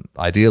deploy them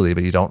ideally,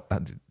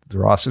 but the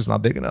roster's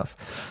not big enough.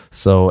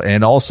 So,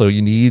 and also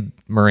you need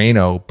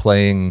Moreno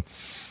playing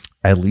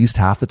at least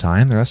half the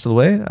time the rest of the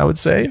way, I would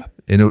say. Yeah.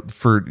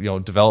 For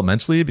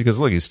developmentally, because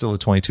look, he's still a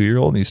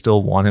 22-year-old and you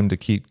still want him to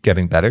keep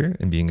getting better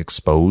and being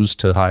exposed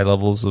to high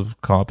levels of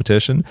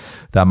competition.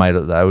 That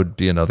would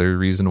be another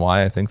reason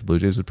why I think the Blue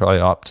Jays would probably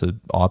opt to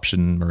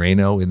option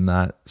Moreno in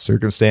that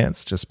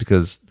circumstance, just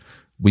because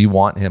we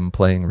want him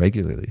playing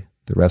regularly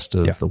the rest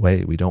of the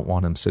way. We don't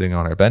want him sitting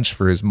on our bench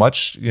for as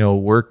much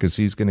work as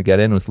he's going to get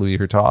in with Louis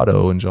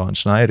Hurtado and John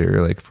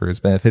Schneider. Like, for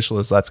as beneficial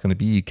as that's going to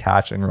be,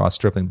 catching Ross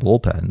Stripling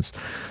bullpens,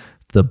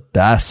 the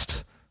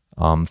best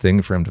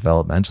thing for him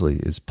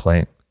developmentally is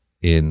playing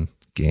in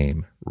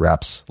game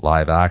reps,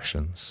 live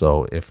action.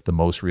 So if the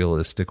most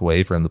realistic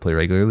way for him to play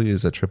regularly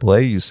is at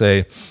AAA, you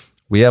say,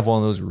 we have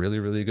one of those really,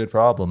 really good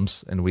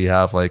problems and we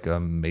have like a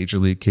major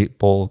league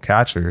capable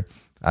catcher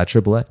at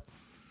AAA.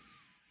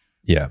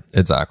 Yeah,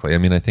 exactly. I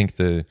mean, I think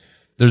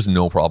there's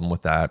no problem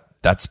with that.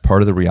 That's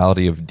part of the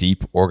reality of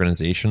deep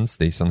organizations.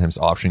 They sometimes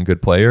option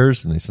good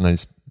players and they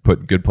sometimes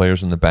put good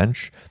players on the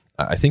bench.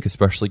 I think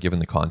especially given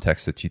the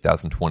context of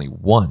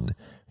 2021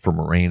 for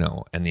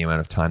Moreno and the amount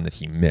of time that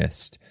he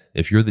missed,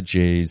 if you're the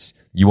Jays,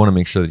 you want to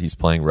make sure that he's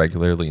playing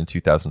regularly in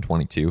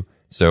 2022.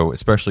 So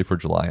especially for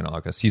July and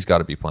August, he's got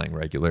to be playing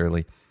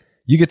regularly.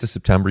 You get to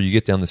September, you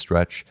get down the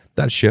stretch,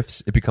 that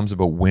shifts. It becomes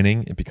about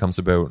winning. It becomes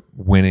about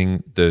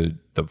winning the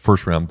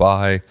first round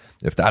bye.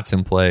 If that's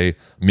in play,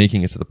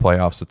 making it to the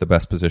playoffs with the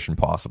best position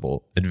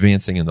possible,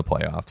 advancing in the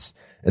playoffs.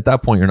 At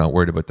that point, you're not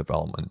worried about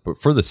development. But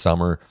for the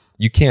summer,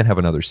 you can't have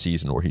another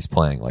season where he's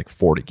playing like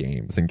 40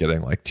 games and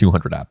getting like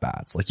 200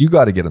 at-bats. Like, you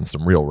got to get him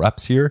some real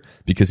reps here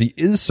because he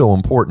is so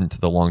important to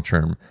the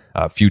long-term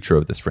future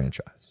of this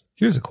franchise.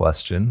 Here's a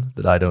question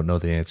that I don't know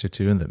the answer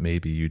to and that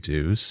maybe you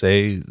do.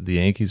 Say the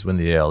Yankees win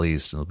the AL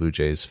East and the Blue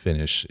Jays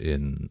finish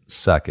in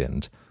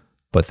second,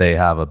 but they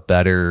have a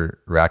better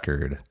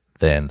record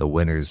than the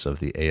winners of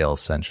the AL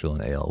Central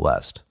and AL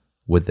West.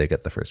 Would they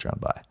get the first round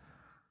bye?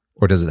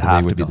 Or does it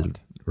have to be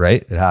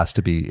right? It has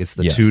to be. It's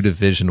the two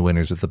division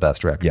winners with the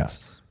best records.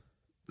 Yes.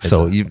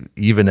 So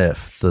even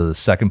if the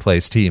second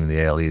place team in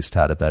the AL East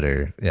had a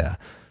better,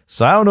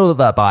 So I don't know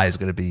that bye is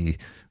going to be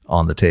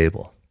on the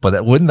table.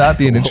 But wouldn't that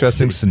be an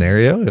interesting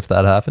scenario if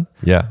that happened?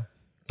 Yeah.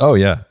 Oh,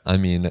 yeah. I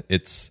mean,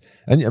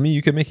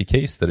 you could make a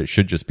case that it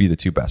should just be the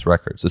two best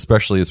records,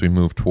 especially as we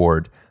move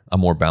toward a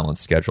more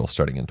balanced schedule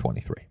starting in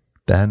 23.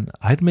 Ben,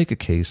 I'd make a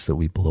case that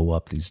we blow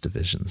up these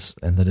divisions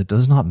and that it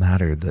does not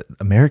matter that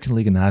American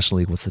League and National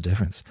League, what's the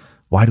difference?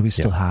 Why do we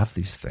still have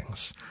these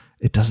things?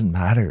 It doesn't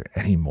matter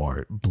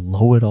anymore.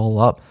 Blow it all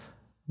up.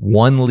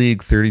 One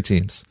league, 30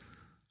 teams.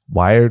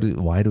 Why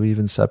do we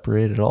even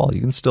separate it all? You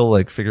can still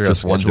like figure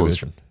just out one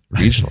division.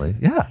 Regionally.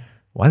 Yeah.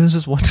 Why is this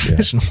just one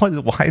division?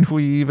 Why do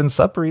we even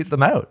separate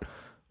them out?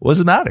 What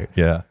does it matter?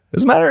 Yeah. It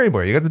doesn't matter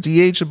anymore. You got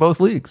the DH in both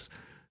leagues.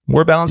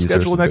 More balanced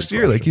schedule next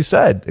year. Like you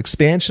said,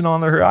 expansion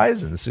on the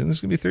horizon. Soon there's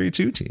going to be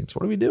 32 teams.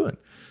 What are we doing?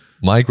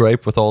 My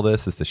gripe with all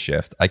this is the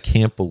shift. I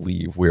can't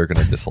believe we're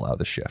going to disallow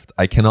the shift.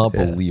 I cannot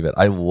believe it.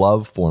 I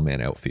love 4-man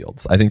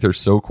outfields. I think they're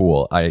so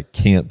cool. I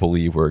can't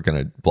believe we're going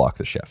to block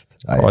the shift.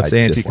 It's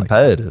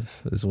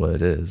anti-competitive is what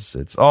it is.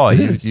 It's,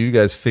 you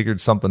guys figured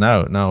something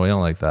out. No, we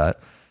don't like that.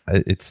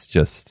 It's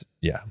just,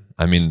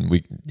 I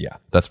mean,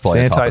 that's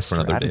probably a topic for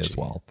another day as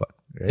well, but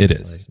it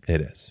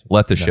is.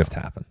 Let the shift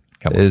happen.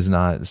 Come It's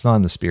not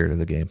in the spirit of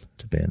the game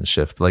to ban the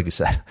shift. But like you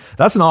said,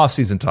 that's an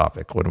off-season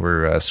topic when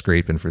we're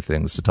scraping for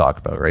things to talk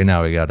about. Right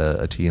now, we got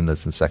a team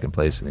that's in second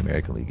place in the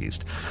American League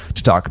East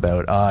to talk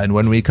about. And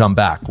when we come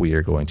back, we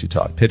are going to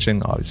talk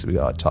pitching. Obviously, we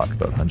got to talk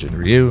about Hyun-Jin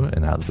Ryu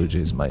and how the Blue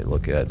Jays might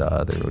look at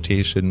their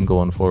rotation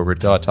going forward.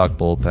 Got to talk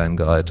bullpen.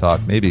 Got to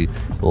talk maybe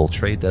a little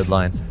trade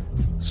deadline.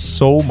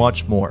 So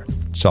much more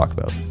to talk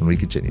about when we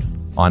continue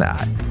on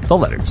At the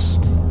Letters.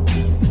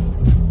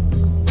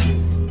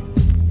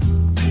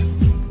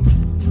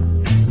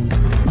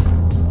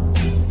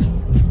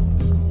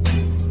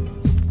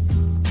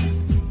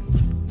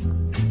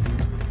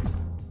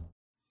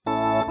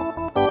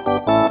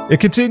 It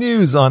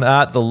continues on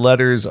At the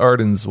Letters.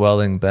 Arden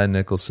Zwelling, Ben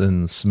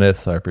Nicholson,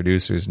 Smith, our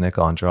producers, Nick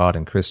Andrade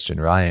and Christian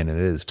Ryan. And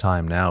it is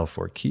time now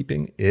for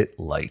Keeping It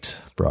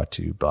Light, brought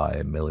to you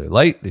by Miller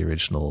Lite, the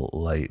original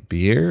light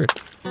beer.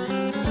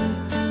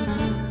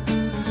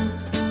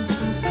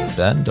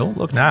 Ben, don't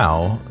look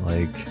now.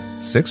 Like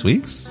 6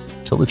 weeks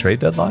till the trade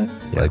deadline.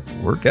 Yeah. Like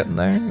we're getting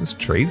there. It's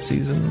trade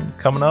season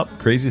coming up.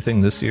 Crazy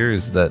thing this year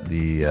is that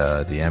the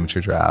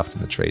amateur draft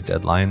and the trade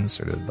deadline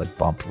sort of like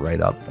bump right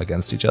up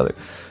against each other.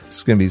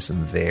 It's going to be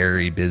some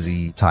very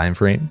busy time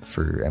frame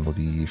for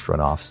MLB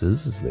front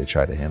offices as they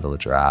try to handle the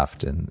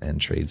draft and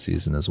trade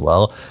season as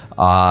well.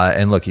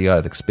 And look, you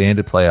got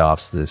expanded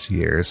playoffs this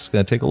year. It's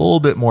going to take a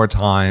little bit more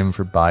time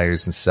for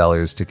buyers and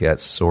sellers to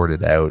get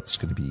sorted out. It's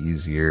going to be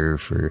easier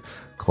for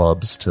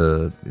clubs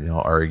to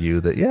argue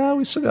that, yeah,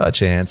 we still got a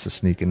chance of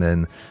sneaking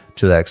in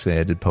to the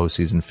expanded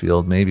postseason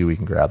field. Maybe we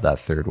can grab that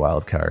third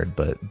wild card.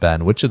 But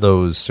Ben, which of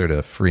those sort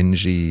of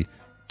fringy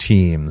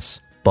teams,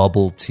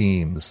 bubble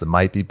teams that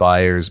might be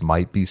buyers,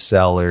 might be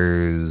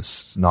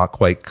sellers, not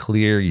quite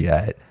clear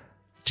yet,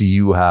 do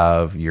you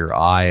have your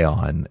eye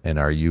on and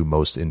are you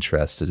most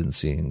interested in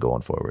seeing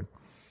going forward?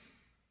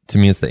 To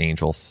me, it's the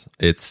Angels.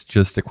 It's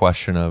just a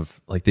question of,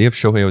 like, they have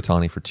Shohei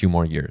Ohtani for 2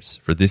 more years,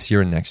 for this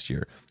year and next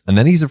year. And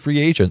then he's a free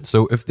agent.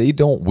 So if they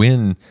don't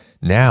win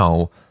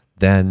now,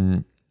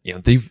 then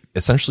they've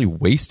essentially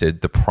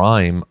wasted the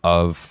prime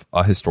of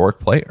a historic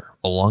player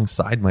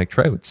alongside Mike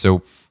Trout.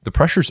 So the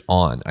pressure's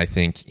on, I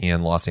think,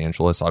 in Los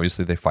Angeles.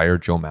 Obviously, they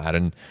fired Joe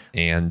Maddon,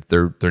 and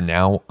they're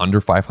now under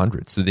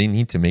 500. So they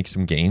need to make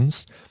some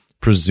gains.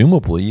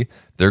 Presumably,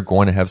 they're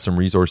going to have some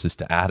resources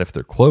to add if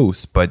they're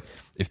close. But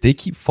if they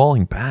keep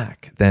falling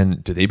back,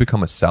 then do they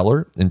become a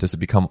seller? And does it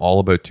become all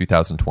about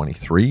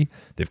 2023?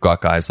 They've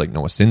got guys like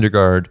Noah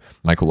Syndergaard,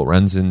 Michael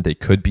Lorenzen. They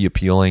could be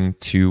appealing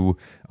to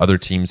other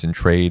teams in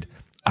trade.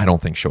 I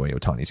don't think Shohei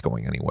Ohtani's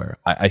going anywhere.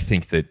 I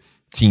think that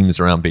teams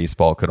around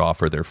baseball could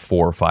offer their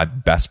 4 or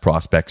 5 best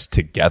prospects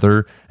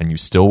together, and you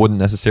still wouldn't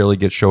necessarily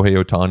get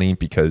Shohei Ohtani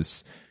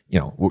because,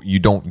 you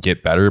don't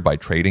get better by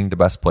trading the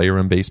best player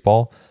in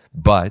baseball.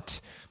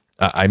 But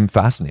I'm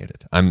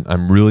fascinated.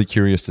 I'm really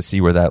curious to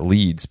see where that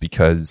leads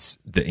because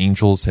the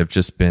Angels have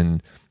just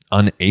been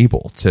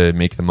unable to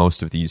make the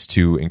most of these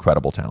 2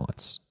 incredible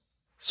talents.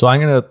 So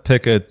I'm going to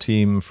pick a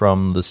team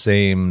from the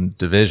same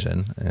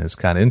division. And it's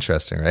kind of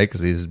interesting, right?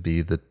 Because these would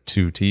be the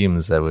 2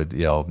 teams that would,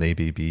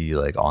 maybe be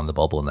like on the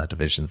bubble in that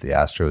division that the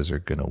Astros are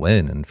going to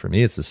win. And for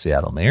me, it's the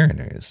Seattle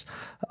Mariners.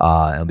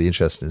 It'll be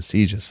interesting to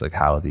see just like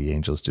how the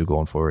Angels do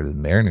going forward and the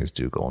Mariners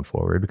do going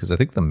forward, because I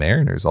think the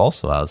Mariners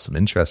also have some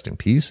interesting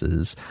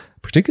pieces,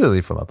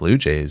 particularly from a Blue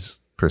Jays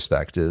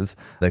perspective,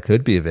 that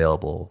could be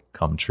available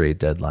come trade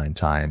deadline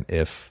time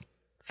if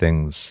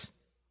things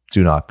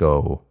do not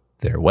go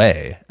their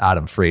way.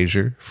 Adam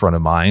Frazier, front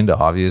of mind,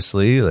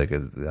 obviously, like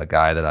a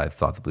guy that I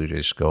thought the Blue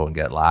Jays should go and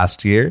get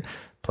last year.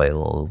 Play a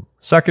little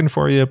second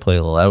for you, play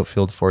a little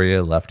outfield for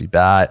you, lefty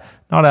bat.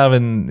 Not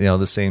having,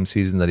 the same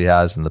season that he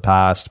has in the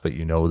past, but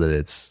that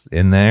it's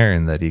in there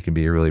and that he can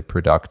be a really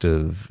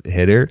productive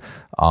hitter.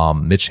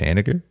 Mitch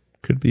Haniger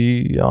could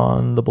be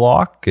on the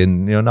block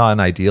and, not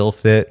an ideal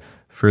fit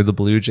for the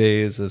Blue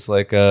Jays as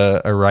like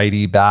a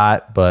righty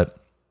bat, but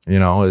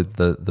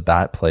the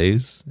bat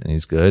plays and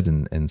he's good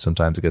and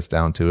sometimes it gets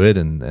down to it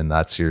and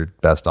that's your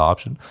best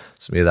option.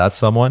 So maybe that's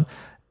someone.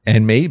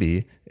 And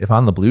maybe if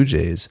I'm the Blue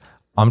Jays,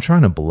 I'm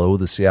trying to blow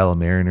the Seattle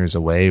Mariners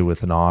away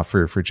with an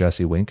offer for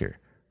Jesse Winker,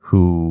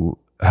 who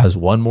has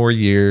 1 more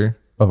year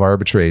of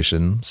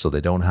arbitration, so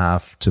they don't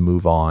have to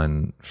move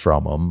on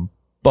from him.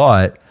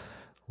 But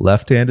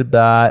left-handed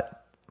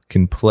bat,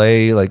 can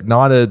play, like,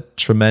 not a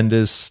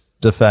tremendous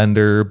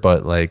defender,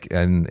 but like,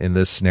 and in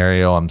this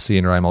scenario, I'm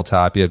seeing Raimel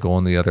Tapia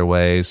going the other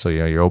way. So,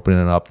 you're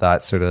opening up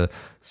that sort of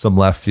some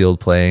left field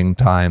playing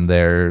time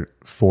there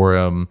for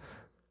him.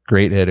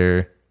 Great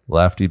hitter,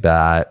 lefty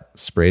bat,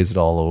 sprays it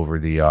all over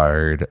the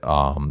yard.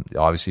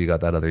 Obviously you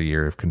got that other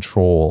year of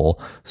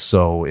control.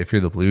 So if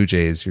you're the Blue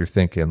Jays, you're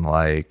thinking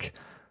like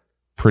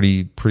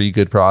pretty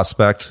good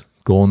prospect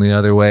going the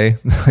other way,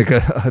 like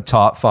a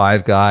top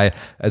 5 guy,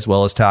 as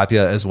well as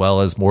Tapia, as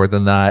well as more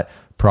than that.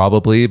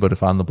 Probably, but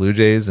if I'm the Blue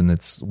Jays and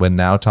it's win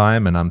now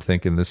time and I'm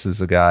thinking this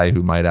is a guy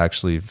who might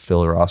actually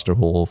fill a roster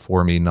hole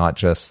for me, not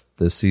just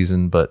this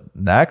season, but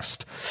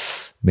next,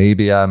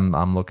 maybe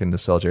I'm looking to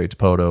sell Jerry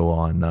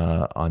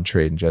Dipoto on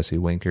trading Jesse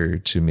Winker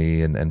to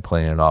me and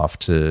playing it off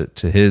to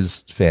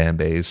his fan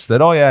base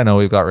that, oh yeah, I know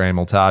we've got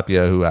Raimel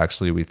Tapia, who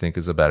actually we think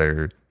is a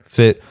better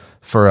fit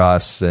for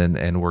us,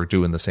 and we're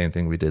doing the same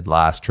thing we did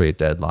last trade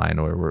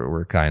deadline, where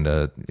we're kind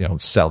of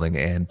selling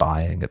and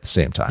buying at the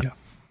same time.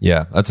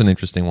 Yeah, that's an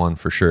interesting one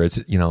for sure. It's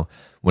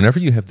whenever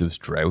you have those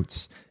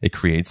droughts, it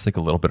creates like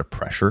a little bit of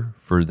pressure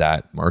for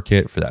that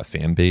market, for that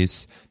fan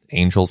base.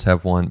 Angels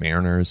have one,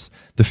 Mariners,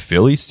 the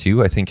Phillies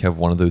too, I think have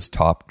one of those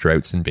top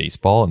droughts in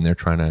baseball, and they're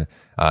trying to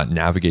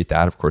navigate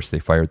that. Of course, they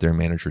fired their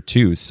manager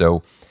too.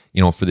 So,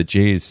 for the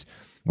Jays,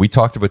 we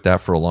talked about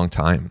that for a long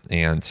time,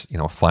 and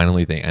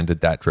finally they ended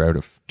that drought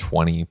of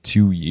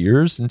 22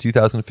 years in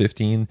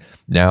 2015.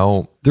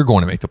 Now they're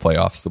going to make the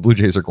playoffs. The Blue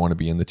Jays are going to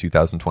be in the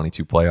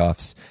 2022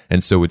 playoffs,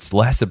 and so it's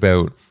less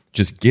about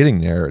just getting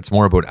there. It's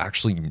more about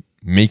actually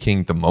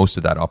making the most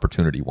of that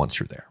opportunity once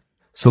you're there.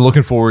 So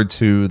looking forward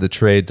to the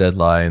trade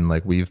deadline,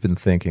 like we've been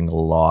thinking a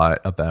lot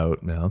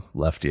about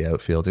lefty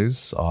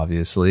outfielders.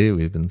 Obviously,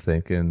 we've been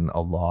thinking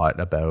a lot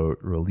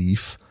about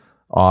relief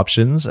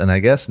options, and I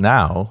guess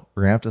now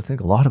we're gonna have to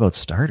think a lot about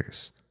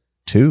starters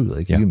too.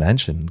 Like you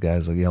mentioned,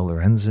 guys like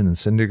Lorenzen and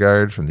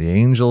Syndergaard from the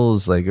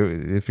Angels. Like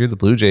if you're the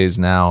Blue Jays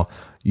now,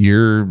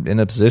 you're in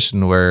a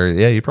position where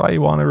you probably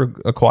want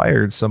to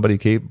acquire somebody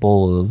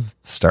capable of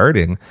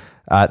starting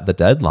at the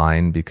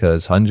deadline,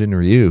 because Hyun-Jin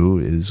Ryu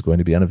is going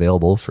to be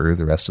unavailable for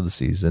the rest of the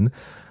season.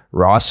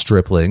 Ross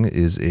Stripling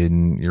is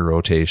in your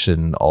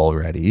rotation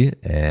already,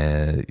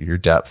 and your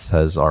depth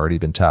has already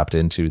been tapped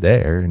into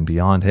there. And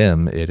beyond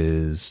him, it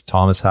is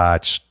Thomas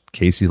Hatch,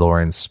 Casey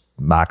Lawrence,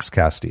 Max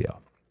Castillo.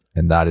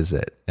 And that is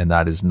it. And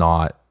that is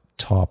not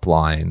top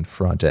line,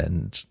 front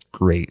end,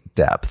 great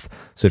depth.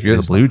 So if you're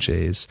the Blue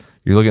Jays,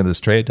 you're looking at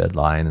this trade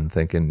deadline and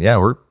thinking,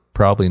 we're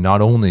probably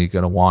not only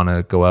going to want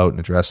to go out and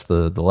address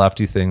the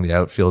lefty thing, the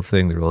outfield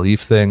thing, the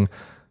relief thing,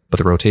 but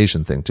the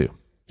rotation thing too.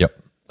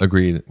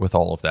 Agreed with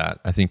all of that.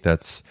 I think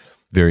that's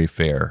very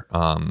fair.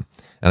 And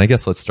I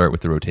guess let's start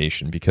with the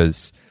rotation,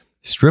 because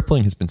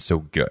Stripling has been so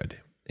good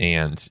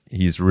and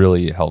he's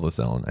really held his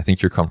own. I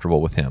think you're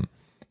comfortable with him.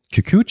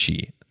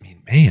 Kikuchi,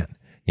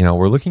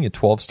 we're looking at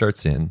 12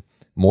 starts in.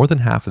 More than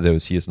half of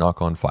those, he has not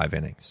gone 5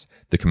 innings.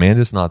 The command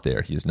is not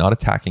there. He is not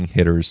attacking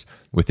hitters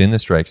within the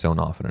strike zone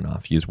often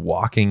enough. He is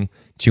walking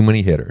too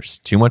many hitters,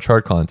 too much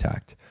hard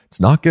contact.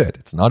 It's not good.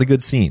 It's not a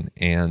good scene.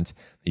 And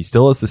he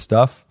still has the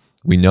stuff.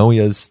 We know he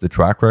has the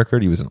track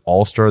record. He was an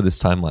all-star this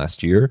time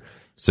last year.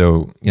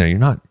 So, you're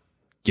not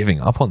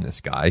giving up on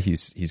this guy.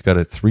 He's got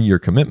a 3-year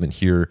commitment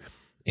here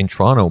in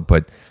Toronto,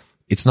 but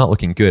it's not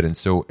looking good. And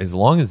so as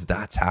long as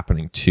that's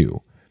happening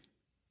too,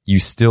 you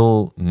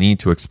still need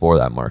to explore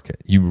that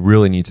market. You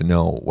really need to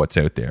know what's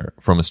out there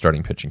from a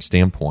starting pitching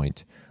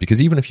standpoint,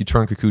 because even if you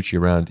turn Kikuchi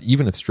around,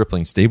 even if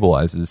Stripling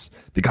stabilizes,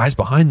 the guys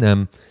behind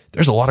them,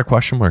 there's a lot of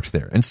question marks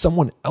there. And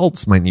someone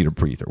else might need a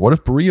breather. What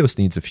if Barrios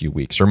needs a few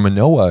weeks, or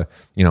Manoah,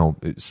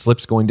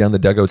 slips going down the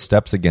dugout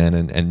steps again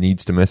and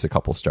needs to miss a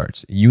couple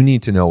starts? You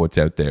need to know what's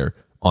out there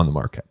on the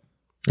market.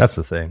 That's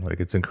the thing. Like,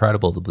 it's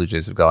incredible the Blue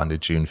Jays have gotten to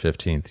June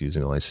 15th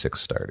using only 6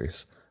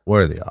 starters. What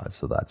are the odds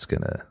that that's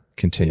going to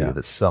continue,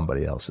 that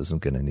somebody else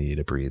isn't going to need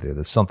a breather,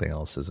 that something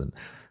else isn't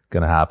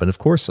going to happen? Of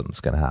course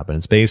something's going to happen.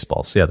 It's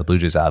baseball. So the Blue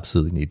Jays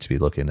absolutely need to be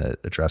looking at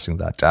addressing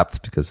that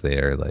depth, because they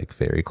are like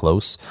very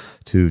close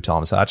to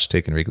Thomas Hatch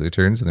taking regular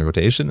turns in the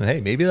rotation. And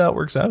hey, maybe that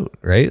works out,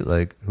 right?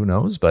 Like, who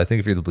knows? But I think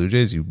if you're the Blue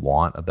Jays, you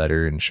want a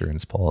better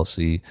insurance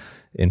policy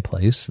in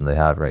place than they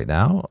have right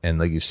now. And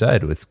like you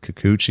said, with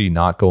Kikuchi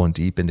not going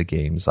deep into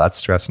games, that's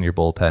stressing your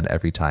bullpen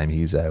every time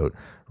he's out.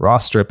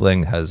 Ross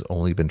Stripling has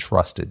only been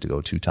trusted to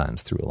go 2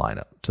 times through a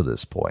lineup to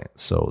this point.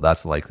 So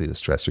that's likely to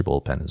stress your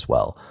bullpen as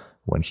well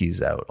when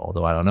he's out.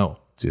 Although I don't know,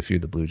 if you're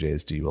the Blue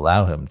Jays, do you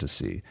allow him to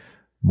see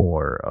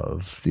more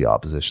of the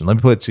opposition? Let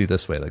me put it to you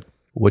this way. Like,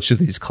 which of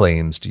these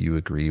claims do you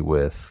agree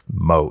with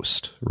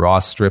most?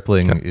 Ross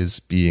Stripling is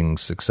being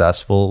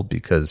successful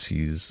because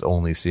he's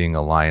only seeing a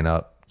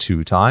lineup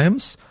 2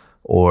 times,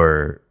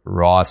 or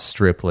Ross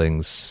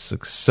Stripling's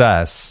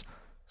success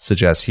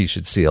suggests he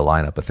should see a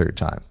lineup a 3rd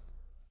time?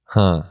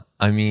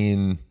 I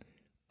mean,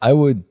 I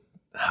would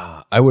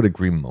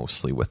agree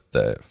mostly with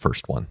the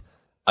first one.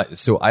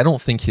 So I don't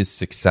think his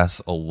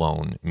success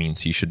alone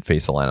means he should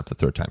face a lineup the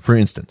 3rd time. For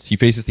instance, he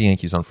faces the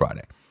Yankees on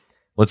Friday.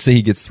 Let's say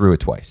he gets through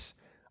it twice.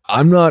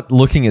 I'm not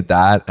looking at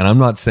that, and I'm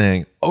not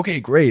saying, okay,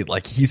 great,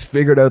 like he's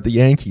figured out the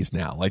Yankees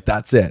now, like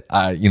that's it.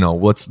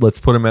 Let's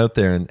put him out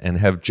there and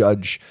have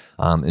Judge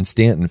and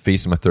Stanton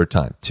face him a 3rd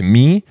time. To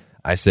me,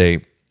 I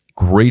say,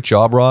 great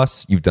job,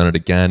 Ross. You've done it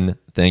again.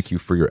 Thank you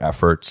for your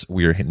efforts.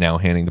 We are now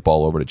handing the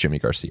ball over to Jimmy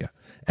Garcia.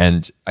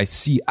 And I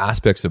see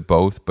aspects of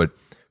both, but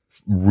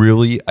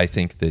really, I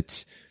think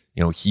that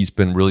he's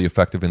been really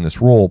effective in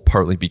this role,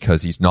 partly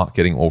because he's not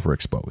getting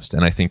overexposed.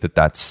 And I think that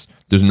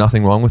there's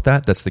nothing wrong with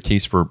that. That's the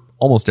case for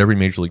almost every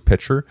major league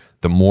pitcher.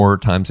 The more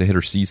times a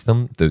hitter sees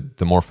them,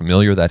 the more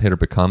familiar that hitter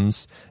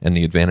becomes, and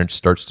the advantage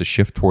starts to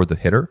shift toward the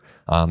hitter.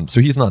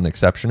 So he's not an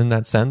exception in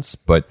that sense,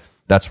 but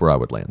that's where I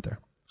would land there.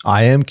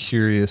 I am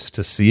curious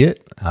to see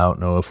it. I don't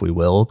know if we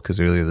will, because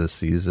earlier this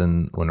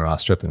season, when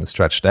Ross Stripling was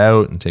stretched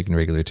out and taking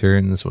regular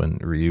turns, when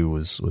Ryu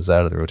was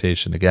out of the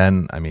rotation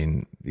again, I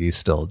mean, he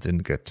still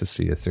didn't get to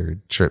see a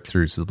third trip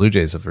through. So the Blue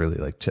Jays have really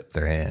like tipped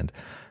their hand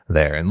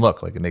there. And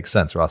look, like, it makes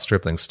sense. Ross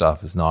Stripling's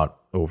stuff is not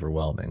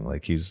overwhelming.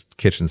 Like, he's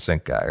kitchen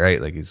sink guy,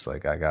 right? Like, he's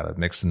like, I gotta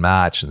mix and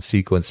match and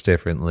sequence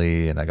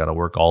differently, and I gotta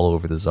work all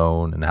over the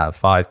zone and have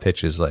 5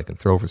 pitches that I can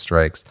throw for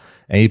strikes,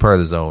 any part of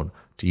the zone,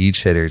 to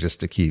each hitter, just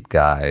to keep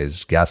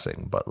guys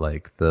guessing. But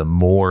like, the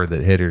more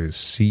that hitters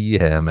see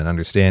him and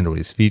understand what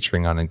he's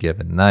featuring on a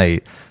given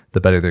night,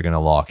 the better they're going to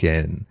lock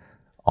in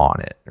on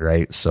it,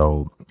 right?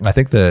 So I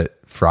think that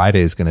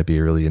Friday is going to be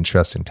a really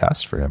interesting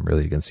test for him,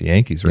 really, against the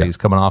Yankees, right? Yeah. He's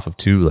coming off of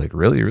 2 like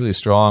really, really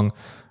strong,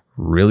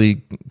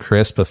 really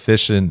crisp,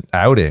 efficient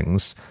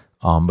outings,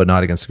 but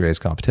not against the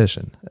greatest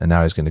competition. And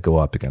now he's going to go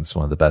up against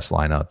one of the best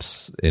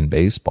lineups in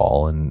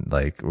baseball, and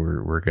like,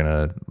 we're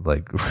gonna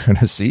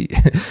see,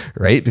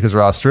 right? Because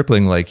Ross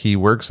Stripling, like, he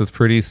works with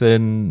pretty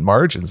thin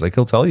margins. Like,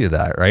 he'll tell you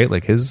that, right?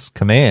 Like, his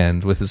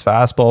command with his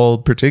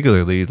fastball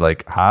particularly,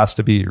 like, has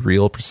to be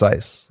real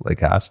precise, like,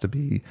 has to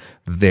be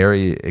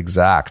very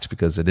exact,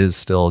 because it is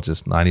still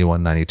just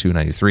 91, 92,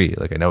 93.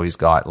 Like, I know he's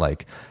got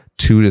like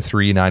 2 to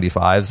 3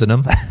 95s in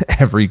him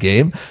every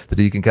game that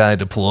he can kind of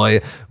deploy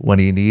when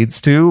he needs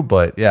to.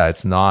 But yeah,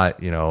 it's not,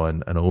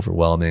 an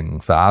overwhelming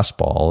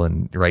fastball.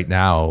 And right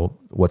now,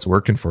 what's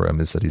working for him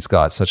is that he's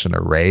got such an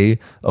array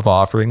of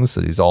offerings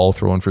that he's all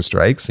throwing for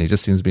strikes. And he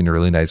just seems to be in a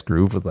really nice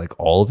groove with like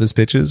all of his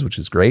pitches, which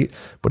is great.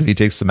 But if he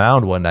takes the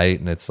mound one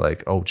night and it's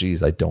like, oh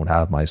geez, I don't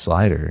have my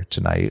slider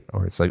tonight,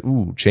 or it's like,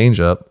 ooh,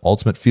 change up,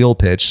 ultimate feel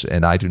pitch,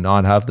 and I do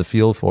not have the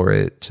feel for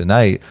it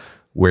tonight,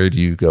 where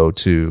do you go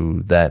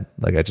to then?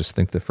 Like, I just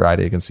think the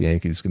Friday against the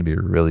Yankees is going to be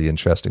a really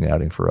interesting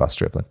outing for Ross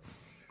Stripling.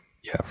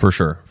 Yeah, for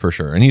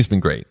sure. And he's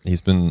been great.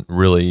 He's been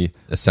really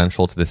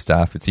essential to the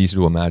staff. It's easy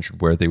to imagine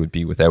where they would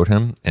be without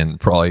him, and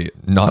probably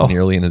not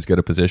nearly in as good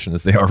a position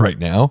as they are right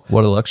now.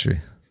 What a luxury.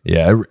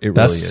 Yeah, it really is.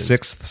 Best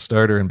 6th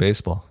starter in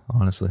baseball,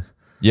 honestly.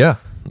 Yeah,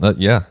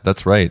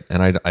 that's right.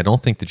 And I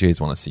don't think the Jays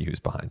want to see who's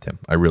behind him.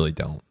 I really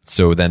don't.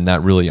 So then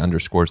that really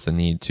underscores the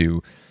need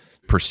to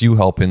pursue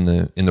help in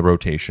the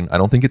rotation. I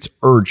don't think it's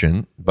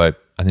urgent,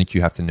 but I think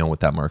you have to know what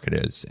that market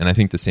is. And I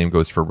think the same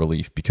goes for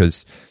relief,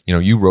 because,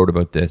 you wrote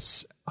about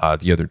this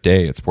the other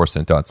day at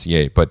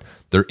sportsnet.ca, but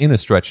they're in a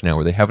stretch now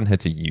where they haven't had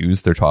to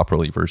use their top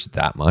relievers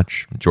that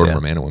much. Jordan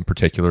Romano in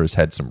particular has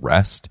had some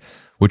rest,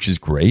 which is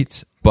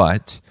great,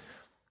 but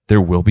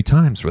there will be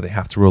times where they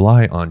have to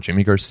rely on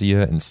Jimmy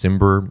Garcia and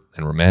Simber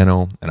and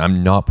Romano. And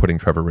I'm not putting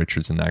Trevor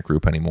Richards in that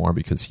group anymore,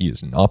 because he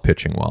is not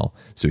pitching well.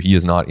 So he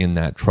is not in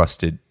that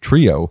trusted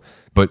trio,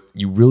 but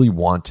you really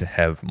want to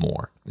have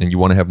more, and you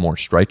want to have more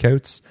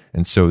strikeouts.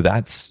 And so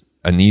that's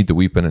a need that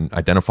we've been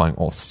identifying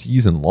all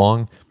season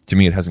long. To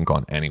me, it hasn't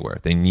gone anywhere.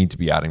 They need to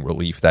be adding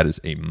relief. That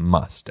is a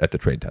must at the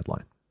trade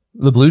deadline.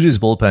 The Blue Jays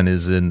bullpen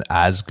is in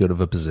as good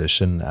of a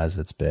position as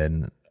it's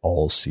been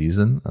all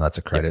season, and that's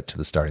a credit to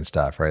the starting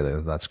staff, right?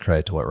 That's a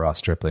credit to what Ross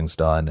Stripling's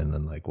done, and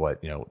then like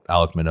what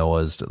Alek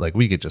Manoah's. Like,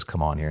 we could just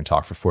come on here and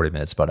talk for 40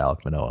 minutes about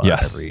Alek Manoah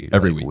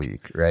every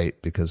week, right?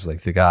 Because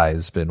like, the guy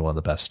has been one of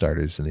the best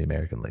starters in the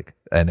American League,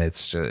 and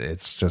it's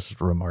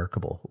just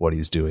remarkable what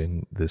he's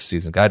doing this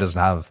season. Guy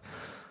doesn't have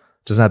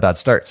bad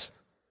starts.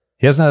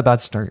 He hasn't had a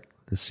bad start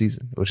this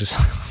season, which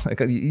is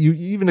like, you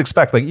even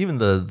expect, like, even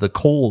the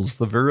Coles,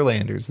 the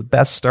Verlanders, the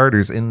best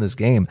starters in this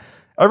game,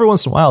 every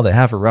once in a while they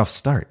have a rough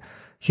start.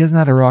 He hasn't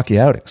had a rocky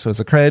outing. So it's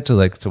a credit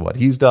to what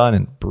he's done,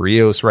 and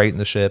Barrios righting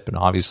the ship. And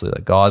obviously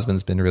like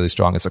Gausman's been really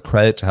strong. It's a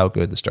credit to how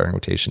good the starting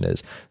rotation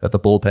is, that the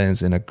bullpen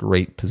is in a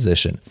great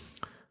position.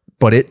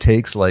 But it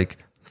takes like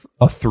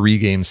a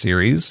 3-game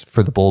series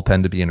for the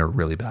bullpen to be in a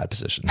really bad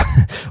position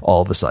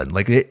all of a sudden.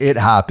 Like, it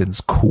happens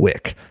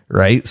quick,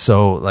 right?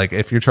 So like,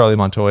 if you're Charlie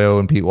Montoyo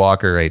and Pete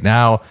Walker right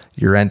now,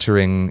 you're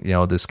entering,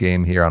 this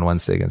game here on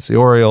Wednesday against the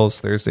Orioles,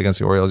 Thursday against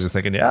the Orioles, just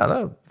thinking,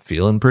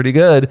 feeling pretty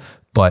good.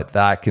 But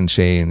that can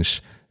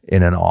change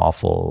in an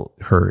awful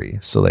hurry.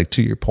 So like,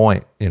 to your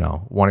point, 1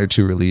 or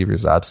 2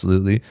 relievers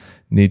absolutely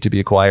need to be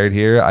acquired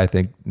here. I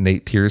think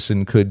Nate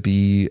Pearson could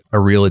be a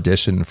real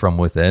addition from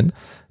within,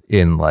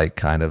 in like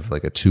kind of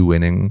like a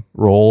 2-inning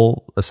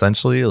role,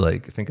 essentially.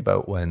 Like, think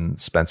about when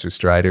Spencer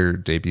Strider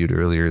debuted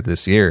earlier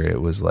this year.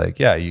 It was like,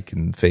 yeah, you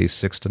can face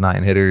 6 to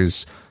 9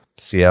 hitters,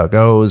 see how it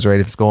goes, right?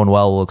 If it's going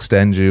well, we'll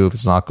extend you. If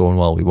it's not going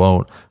well, we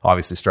won't.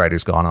 Obviously,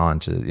 Strider's gone on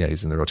to,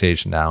 he's in the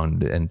rotation now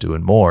and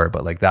doing more.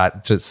 But like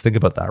that, just think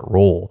about that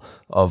role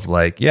of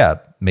like, yeah,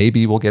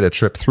 maybe we'll get a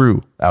trip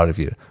through out of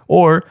you.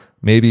 Or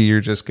maybe you're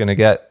just going to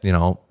get,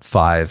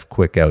 5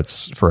 quick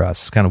outs for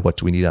us. Kind of what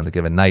do we need on the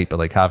given night? But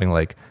like, having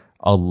like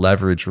a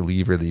leverage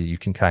reliever that you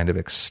can kind of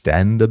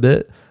extend a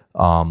bit.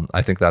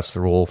 I think that's the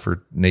role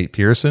for Nate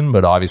Pearson,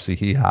 but obviously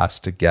he has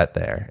to get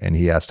there, and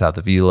he has to have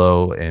the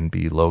velo and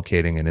be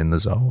locating and in the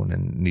zone,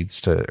 and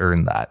needs to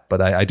earn that.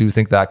 But I do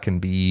think that can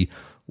be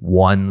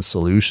one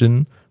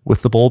solution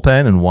with the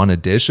bullpen and one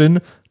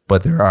addition,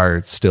 but there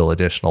are still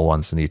additional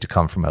ones that need to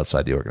come from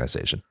outside the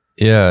organization.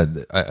 Yeah,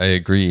 I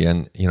agree.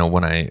 And,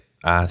 when I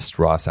asked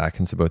Ross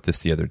Atkins about this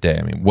the other day.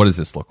 I mean, what does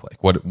this look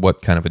like?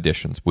 What kind of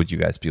additions would you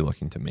guys be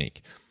looking to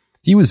make?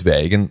 He was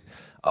vague, and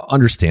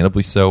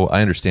understandably so.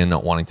 I understand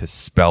not wanting to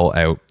spell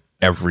out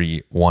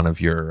every one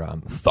of your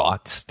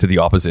thoughts to the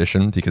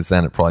opposition, because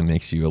then it probably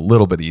makes you a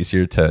little bit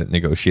easier to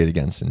negotiate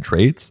against in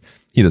trades.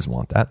 He doesn't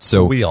want that.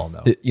 So we all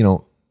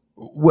know.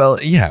 Well,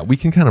 yeah, we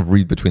can kind of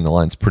read between the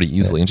lines pretty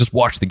easily and just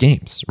watch the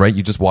games, right?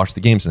 You just watch the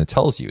games and it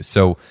tells you.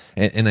 So,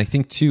 and I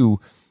think too,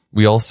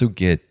 we also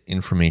get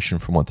information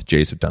from what the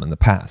Jays have done in the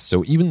past.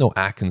 So even though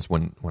Atkins,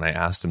 when I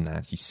asked him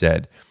that, he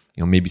said,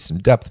 maybe some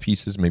depth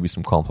pieces, maybe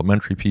some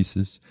complementary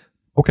pieces.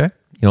 Okay,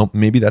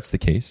 maybe that's the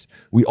case.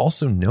 We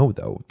also know,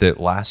 though, that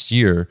last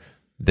year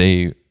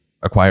they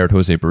acquired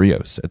Jose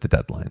Barrios at the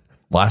deadline.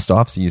 Last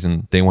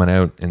offseason, they went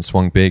out and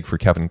swung big for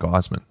Kevin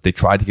Gausman. They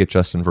tried to get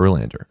Justin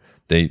Verlander.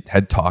 They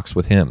had talks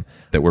with him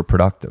that were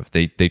productive.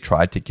 They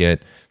tried to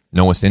get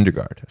Noah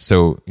Syndergaard.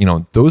 So,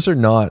 those are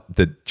not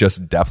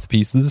just depth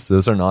pieces.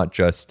 Those are not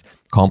just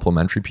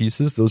complementary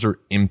pieces. Those are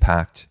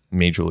impact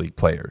major league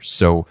players.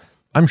 So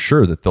I'm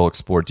sure that they'll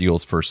explore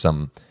deals for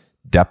some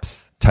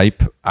depth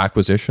type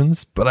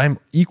acquisitions, but I'm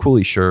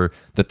equally sure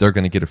that they're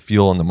going to get a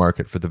feel on the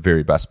market for the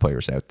very best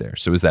players out there.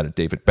 So is that a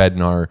David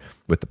Bednar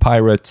with the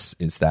Pirates?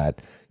 Is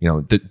that,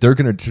 they're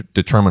going to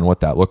determine what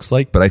that looks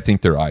like, but I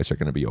think their eyes are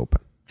going to be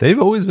open. They've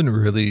always been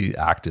really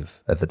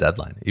active at the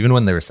deadline, even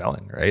when they were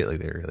selling, right? Like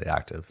they were really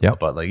active. Yep.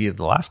 But like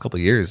the last couple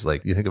of years,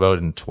 like you think about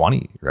it in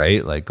 20,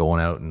 right? Like going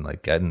out and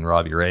like getting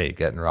Robbie Ray,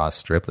 getting Ross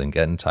Stripling,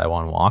 getting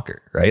Taijuan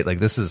Walker, right? Like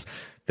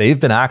they've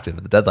been active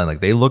at the deadline.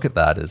 Like they look at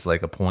that as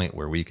like a point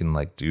where we can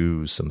like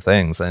do some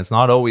things. And it's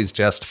not always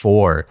just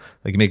for,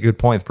 like you make a good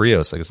point with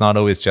Barrios. Like it's not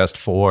always just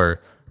for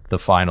the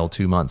final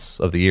 2 months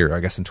of the year. I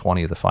guess in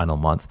 20 of the final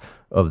month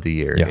of the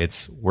year. Yeah.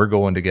 We're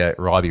going to get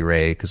Robbie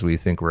Ray because we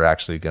think we're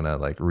actually going to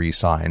like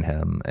re-sign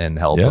him and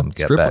help him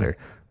get better.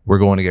 We're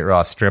going to get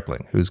Ross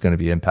Stripling, who's going to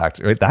be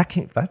impacted. Right? That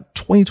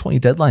 2020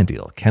 deadline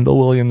deal. Kendall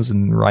Williams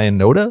and Ryan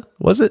Noda,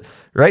 was it?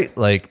 Right?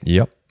 Like,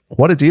 yep.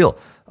 What a deal.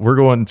 We're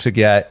going to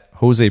get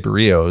Jose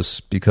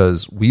Barrios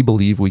because we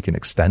believe we can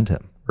extend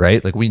him.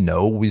 Right? Like we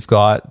know we've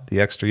got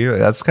the extra year.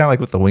 That's kind of like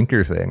with the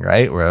Winker thing,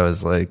 right? Where I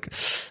was like,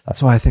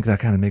 that's why I think that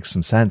kind of makes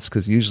some sense.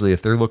 Because usually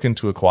if they're looking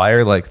to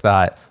acquire like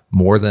that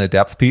more than a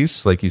depth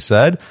piece, like you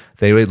said,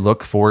 they would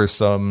look for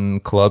some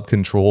club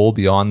control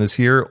beyond this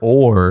year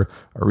or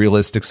a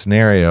realistic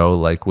scenario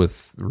like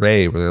with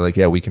Ray where they're like,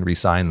 yeah, we can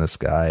re-sign this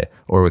guy.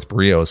 Or with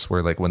Barrios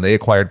where like when they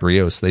acquired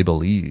Barrios, they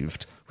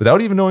believed,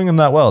 without even knowing him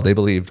that well, they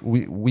believed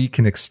we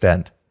can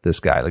extend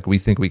this guy. Like we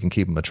think we can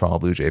keep him a Toronto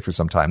Blue Jay for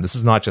some time. This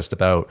is not just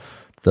about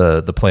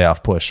the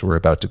playoff push we're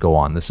about to go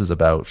on. This is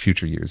about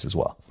future years as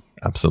well.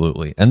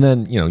 Absolutely. And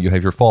then, you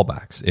have your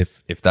fallbacks.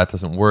 If that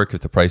doesn't work, if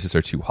the prices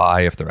are too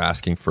high, if they're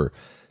asking for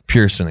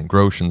Pearson and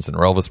Groshans and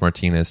Elvis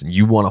Martinez and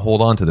you want to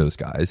hold on to those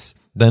guys,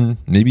 then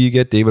maybe you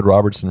get David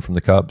Robertson from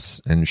the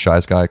Cubs and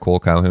Shy's guy Cole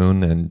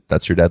Calhoun, and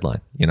that's your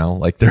deadline.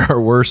 Like there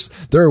are worse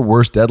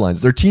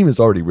deadlines. Their team is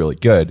already really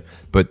good,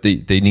 but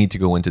they need to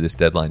go into this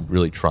deadline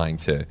really trying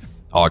to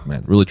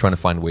augment, really trying to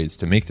find ways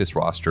to make this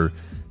roster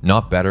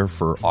not better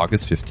for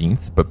August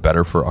 15th, but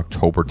better for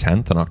October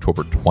 10th and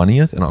October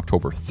 20th and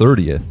October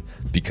 30th,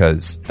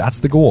 because that's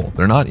the goal.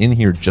 They're not in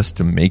here just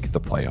to make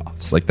the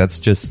playoffs. Like that's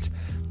just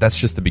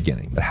the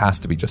beginning. That has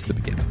to be just the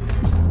beginning.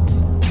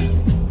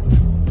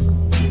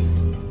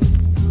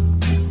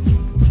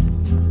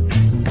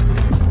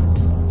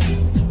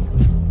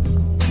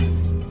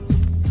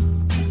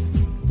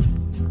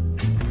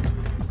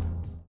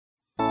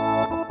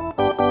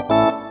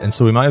 And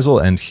so we might as well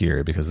end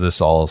here because this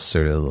all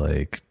sort of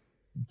like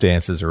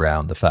dances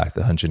around the fact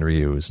that Hyun-Jin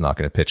Ryu is not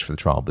going to pitch for the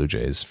Toronto Blue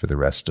Jays for the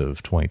rest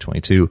of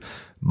 2022.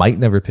 Might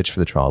never pitch for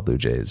the Toronto Blue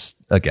Jays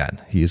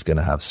again. He's going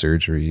to have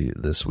surgery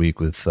this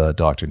week with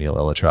Dr. Neil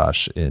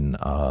ElAttrache in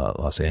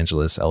Los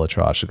Angeles.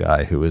 ElAttrache, a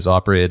guy who has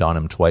operated on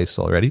him twice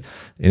already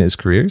in his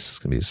career. It's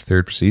going to be his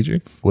third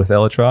procedure with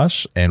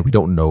ElAttrache, and we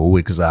don't know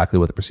exactly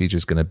what the procedure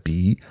is going to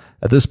be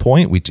at this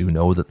point. We do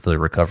know that the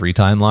recovery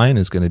timeline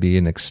is going to be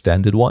an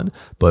extended one,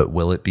 but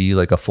will it be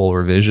like a full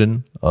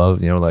revision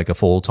of, like a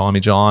full Tommy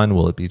John?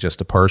 Will it be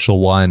just a partial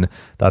one?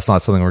 That's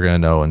not something we're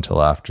going to know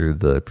until after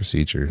the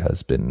procedure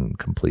has been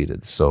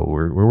completed. So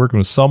we're working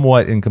with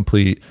somewhat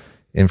incomplete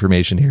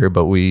information here,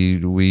 but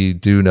we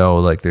do know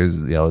like there's,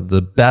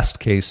 the best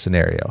case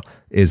scenario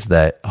is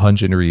that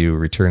Hyun-Jin Ryu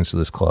returns to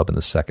this club in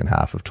the second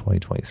half of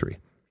 2023.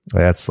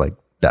 That's like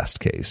best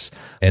case.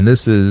 And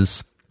this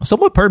is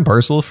somewhat part and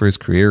parcel for his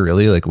career,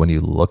 really. Like when you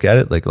look at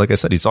it, like I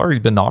said, he's already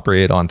been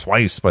operated on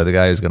twice by the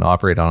guy who's going to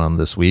operate on him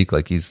this week.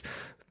 Like he's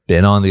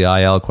been on the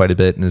IL quite a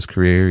bit in his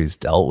career. He's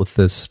dealt with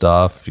this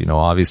stuff.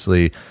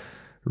 Obviously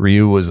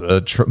Ryu was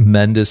a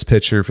tremendous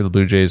pitcher for the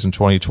Blue Jays in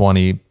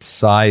 2020,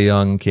 Cy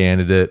Young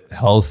candidate,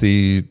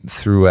 healthy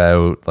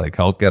throughout, like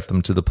helped get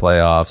them to the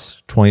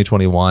playoffs.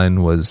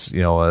 2021 was,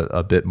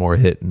 a bit more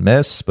hit and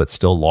miss, but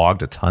still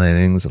logged a ton of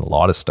innings and a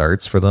lot of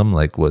starts for them.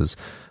 Like was,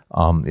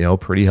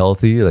 pretty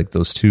healthy, like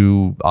those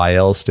 2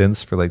 IL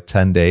stints for like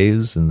 10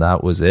 days and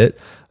that was it.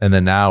 And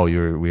then now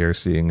we are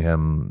seeing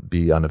him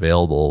be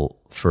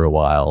unavailable for a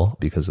while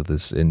because of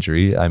this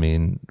injury. I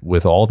mean,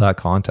 with all that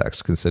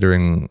context,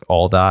 considering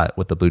all that,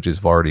 what the Blue Jays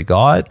have already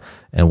got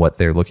and what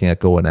they're looking at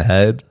going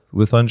ahead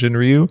with Hyun-Jin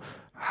Ryu,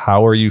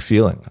 how are you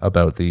feeling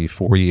about the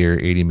 4-year,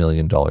 $80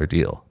 million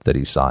deal that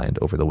he signed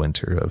over the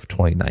winter of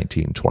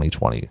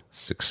 2019-2020?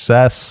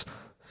 Success?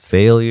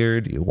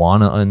 Failure? Do you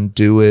want to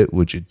undo it?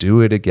 Would you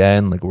do it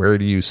again? Like, where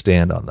do you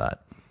stand on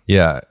that?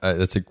 Yeah,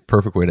 that's a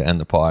perfect way to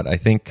end the pod. I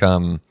think,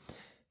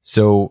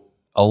 so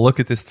I'll look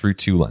at this through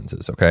two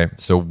lenses, okay?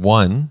 So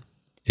one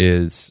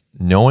is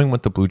knowing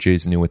what the Blue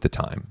Jays knew at the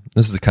time.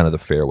 This is kind of the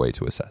fair way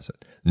to assess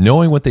it.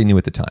 Knowing what they knew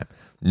at the time.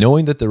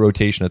 Knowing that the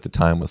rotation at the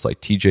time was like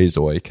TJ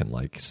Zoik and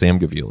like Sam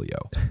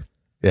Gaviglio.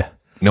 Yeah.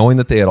 Knowing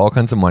that they had all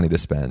kinds of money to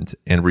spend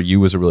and Ryu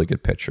was a really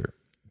good pitcher.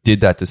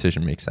 Did that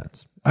decision make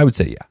sense? I would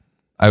say yeah.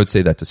 I would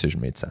say that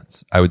decision made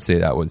sense. I would say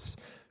that was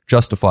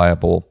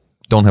justifiable.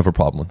 Don't have a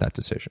problem with that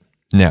decision.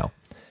 Now,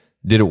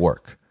 did it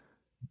work?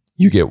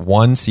 You get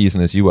one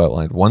season, as you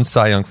outlined, one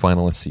Cy Young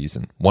finalist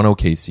season, one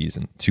okay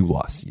season, 2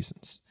 lost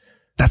seasons.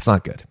 That's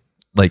not good.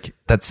 Like,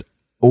 that's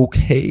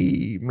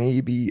okay,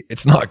 maybe.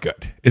 It's not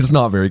good. It's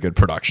not very good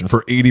production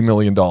for $80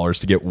 million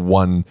to get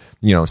one,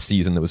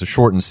 season that was a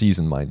shortened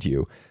season, mind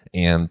you.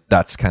 And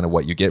that's kind of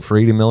what you get for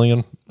 $80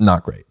 million.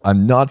 Not great.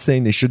 I'm not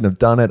saying they shouldn't have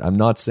done it. I'm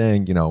not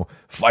saying,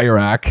 fire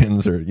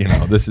Atkins or,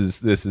 this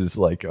is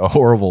like a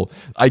horrible.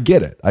 I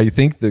get it. I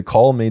think the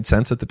call made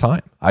sense at the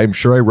time. I'm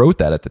sure I wrote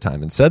that at the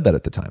time and said that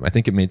at the time. I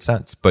think it made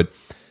sense. But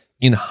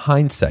in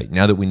hindsight,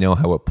 now that we know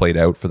how it played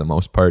out for the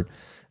most part,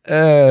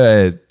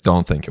 I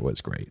don't think it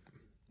was great.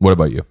 What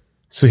about you?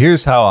 So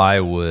here's how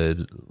I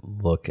would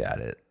look at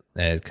it.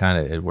 And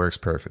it works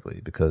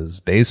perfectly because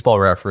Baseball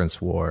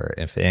Reference WAR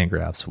and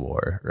Fangraphs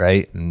WAR,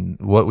 right? And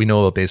what we know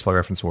about Baseball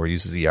Reference WAR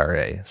uses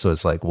ERA. So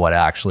it's like what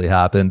actually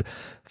happened.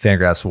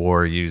 Fangraphs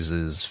WAR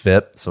uses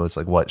FIP. So it's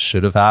like what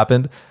should have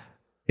happened.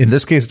 In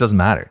this case, it doesn't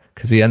matter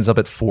because he ends up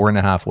at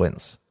 4.5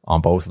 wins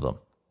on both of them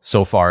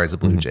so far as a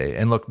Blue Jay.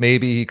 And look,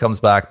 maybe he comes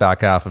back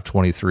half of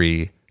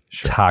 23,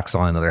 tacks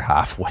on another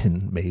half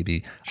win,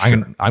 maybe.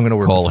 Sure. I'm going to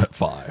work call it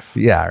 5.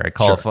 Yeah, right.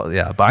 Call it,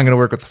 yeah. But I'm going to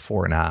work with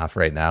 4.5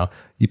 right now.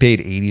 You paid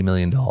 $80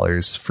 million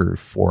for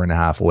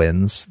 4.5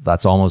 wins.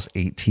 That's almost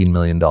 $18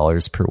 million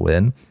per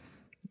win.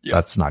 Yep.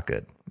 That's not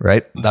good,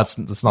 right? That's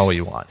not what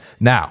you want.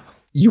 Now,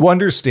 you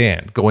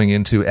understand going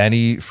into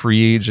any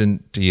free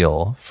agent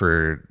deal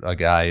for a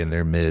guy in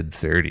their mid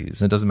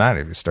 30s. It doesn't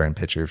matter if you're a starting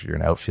pitcher, if you're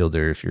an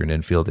outfielder, if you're an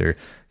infielder,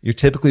 you're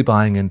typically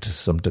buying into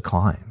some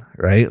decline,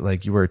 right?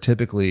 Like you are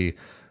typically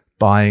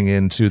buying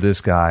into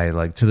this guy,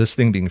 like to this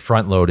thing being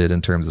front loaded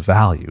in terms of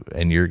value.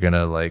 And you're going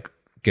to like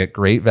get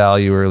great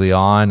value early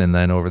on. And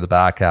then over the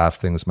back half,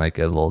 things might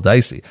get a little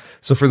dicey.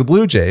 So for the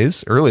Blue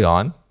Jays early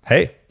on,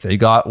 hey, they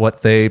got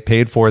what they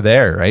paid for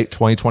there, right?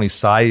 2020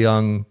 Cy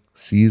Young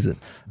season.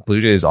 Blue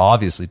Jays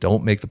obviously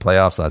don't make the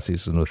playoffs that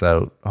season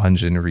without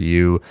Hyun-Jin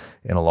Ryu.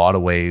 In a lot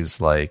of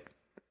ways, like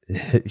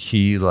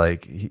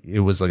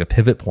it was like a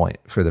pivot point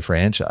for the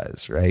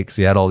franchise, right? Because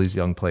he had all these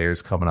young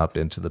players coming up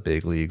into the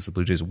big leagues. The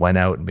Blue Jays went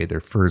out and made their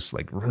first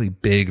like really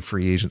big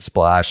free agent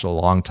splash in a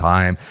long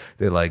time.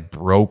 They like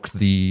broke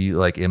the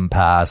like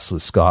impasse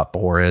with Scott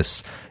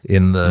Boras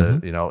in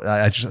the,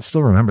 I just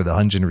still remember the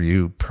Hyun-Jin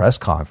Ryu press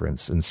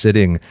conference and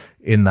sitting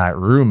in that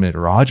room at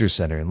Rogers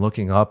Center and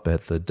looking up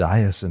at the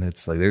dais, and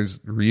it's like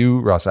there's Ryu,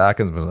 Ross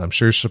Atkins, but I'm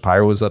sure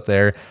Shapiro was up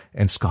there,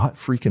 and Scott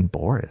freaking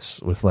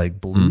Boras with like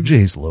Blue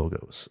Jays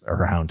logos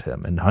around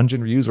him, and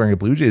Hyun-Jin Ryu's wearing a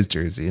Blue Jays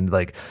jersey, and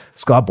like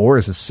Scott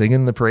Boras is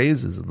singing the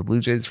praises of the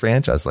Blue Jays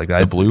franchise. Like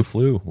the blue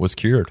flu was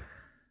cured.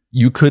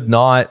 You could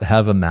not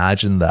have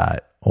imagined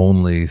that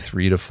only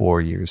 3 to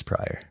 4 years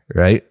prior,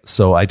 right?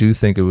 So I do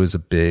think it was a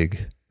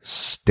big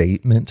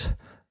statement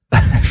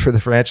for the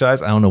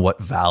franchise. I don't know what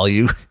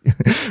value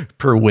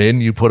per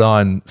win you put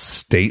on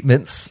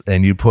statements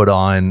and you put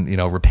on,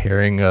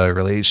 repairing a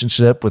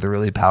relationship with a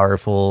really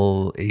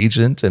powerful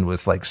agent and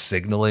with like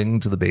signaling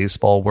to the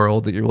baseball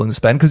world that you're willing to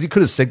spend, because you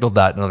could have signaled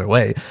that another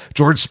way.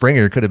 George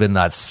Springer could have been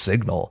that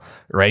signal,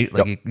 right?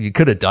 Like you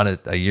could have done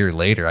it a year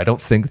later. I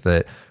don't think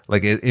that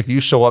like if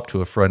you show up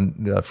to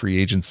a free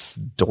agent's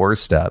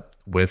doorstep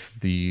with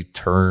the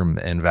term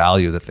and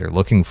value that they're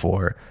looking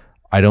for,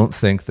 I don't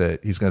think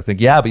that he's going to think,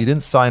 yeah, but you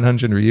didn't sign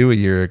Hyun-Jin Ryu a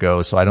year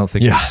ago, so I don't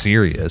think you're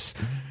serious.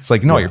 It's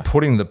like, no, you're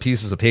putting the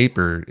pieces of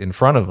paper in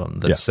front of them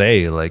that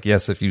say, like,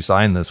 yes, if you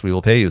sign this, we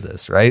will pay you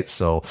this, right?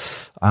 So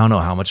I don't know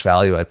how much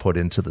value I put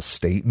into the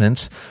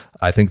statement.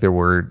 I think there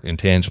were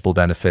intangible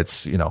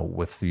benefits,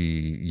 with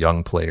the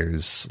young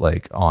players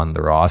like on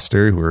the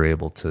roster who were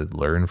able to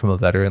learn from a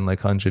veteran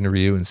like Hyun-Jin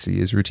Ryu and see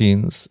his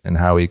routines and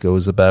how he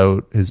goes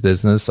about his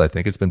business. I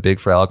think it's been big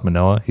for Alek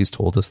Manoah. He's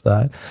told us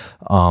that.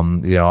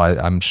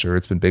 I'm sure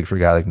it's been big for a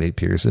guy like Nate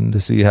Pearson to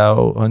see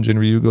how Hyun-Jin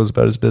Ryu goes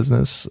about his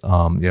business.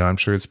 I'm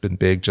sure it's been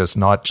big,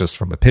 not just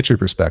from a pitcher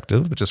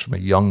perspective, but just from a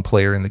young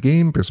player in the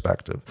game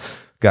perspective.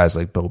 Guys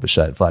like Bo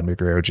Bichette, Vladimir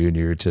Guerrero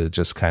Jr. to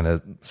just kind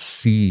of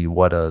see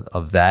what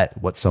a vet,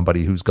 what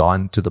somebody who's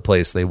gone to the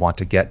place they want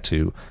to get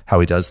to, how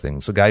he does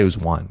things. A guy who's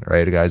won,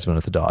 right? A guy who's been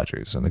with the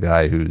Dodgers and a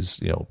guy who's,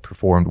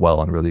 performed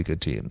well on really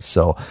good teams.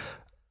 So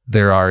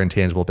there are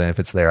intangible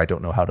benefits there. I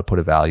don't know how to put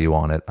a value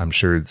on it. I'm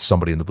sure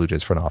somebody in the Blue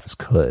Jays front office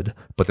could,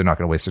 but they're not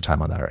going to waste their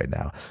time on that right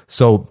now.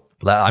 So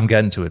I'm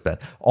getting to it, Ben.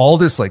 All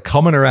this like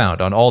coming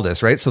around on all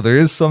this, right? So there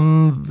is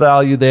some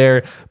value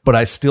there, but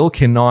I still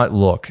cannot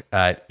look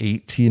at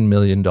 $18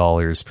 million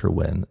per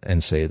win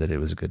and say that it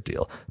was a good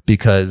deal,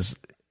 because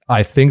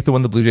I think that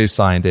when the Blue Jays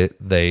signed it,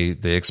 they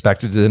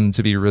expected him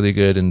to be really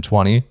good in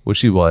 20, which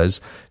he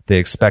was. They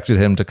expected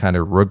him to kind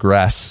of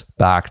regress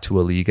back to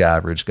a league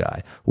average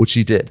guy, which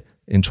he did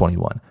in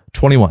 21.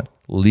 21,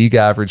 league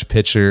average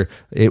pitcher.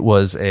 It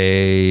was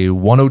a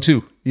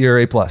 102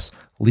 ERA plus.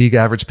 League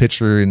average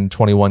pitcher in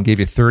 21, gave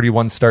you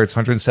 31 starts,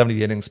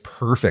 170 innings.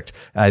 Perfect.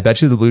 I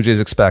bet you the Blue Jays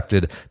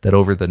expected that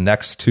over the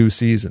next 2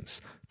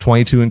 seasons,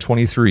 22 and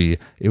 23,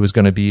 it was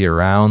going to be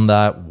around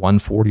that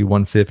 140,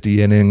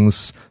 150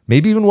 innings,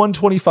 maybe even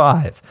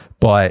 125,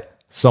 but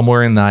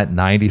somewhere in that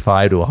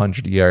 95 to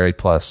 100 ERA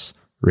plus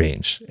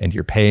range. And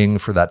you're paying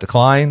for that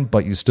decline,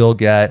 but you still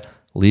get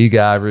league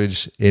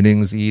average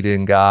innings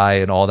eating guy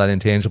and all that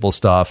intangible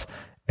stuff.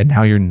 And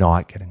now you're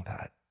not getting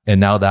that. And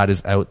now that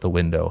is out the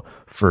window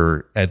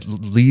for at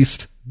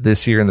least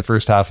this year and the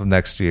first half of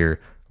next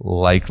year,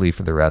 likely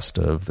for the rest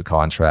of the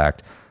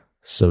contract.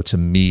 So to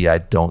me, I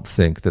don't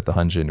think that the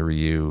Hyun-Jin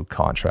Ryu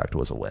contract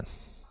was a win.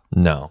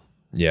 No.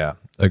 Yeah,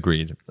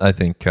 agreed. I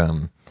think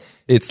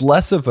it's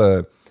less of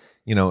a,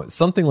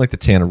 something like the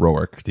Tanner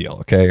Roark deal,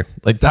 okay?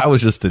 Like that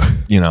was just it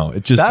just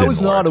that didn't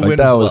was not work. a win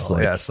that as was well.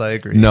 like, yes, I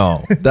agree.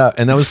 No, that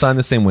was signed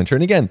the same winter.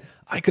 And again,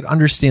 I could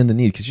understand the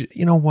need because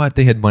you know what?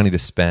 They had money to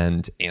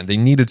spend and they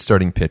needed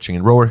starting pitching,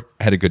 and Roark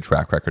had a good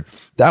track record.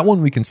 That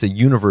one we can say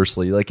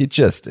universally, like it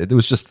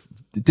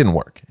didn't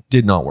work. It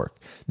did not work.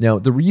 Now,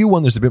 the Ryu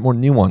one, there's a bit more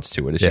nuance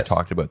to it, as you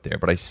talked about there,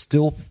 but I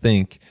still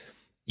think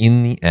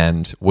in the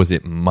end, was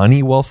it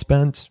money well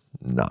spent?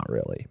 Not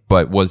really.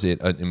 But was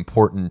it an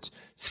important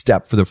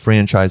step for the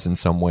franchise in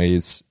some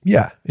ways?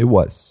 Yeah, it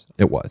was.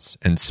 It was.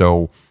 And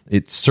so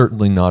it's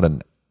certainly not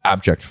an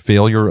abject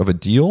failure of a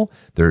deal.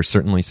 There are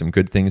certainly some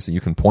good things that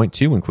you can point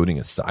to, including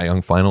a Cy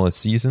Young finalist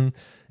season.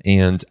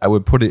 And I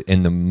would put it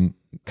in the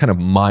kind of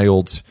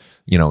mild,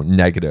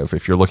 negative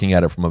if you're looking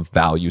at it from a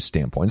value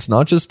standpoint. It's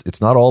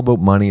not all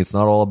about money. It's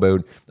not all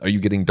about, are you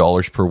getting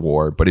dollars per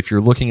WAR? But if you're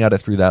looking at it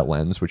through that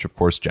lens, which of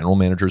course general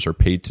managers are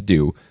paid to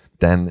do,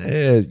 then,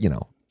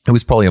 it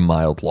was probably a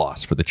mild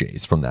loss for the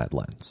Jays from that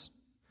lens.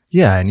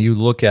 Yeah. And you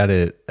look at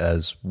it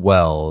as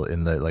well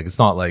in the, it's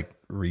not like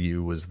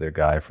Ryu was their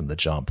guy from the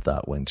jump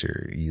that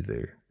winter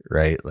either,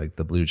 right? Like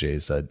the Blue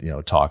Jays had,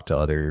 talked to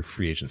other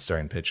free agent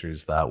starting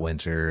pitchers that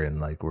winter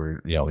and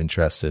were,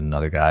 interested in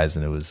other guys.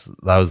 And that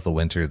was the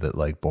winter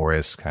that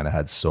Boris kind of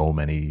had so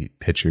many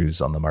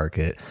pitchers on the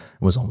market. It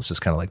was almost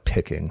just kind of like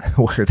picking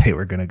where they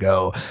were going to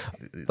go.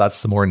 That's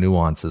some more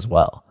nuance as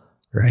well.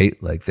 Right?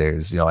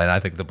 There's, and I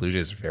think the Blue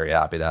Jays are very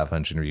happy to have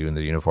Hyun-Jin Ryu in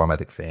their uniform. I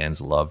think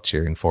fans loved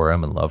cheering for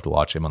him and loved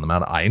watching him on the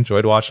mound. I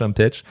enjoyed watching him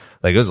pitch.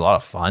 It was a lot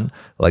of fun.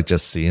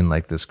 Just seeing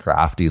this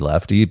crafty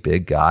lefty,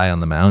 big guy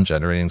on the mound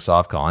generating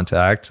soft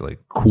contact,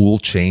 cool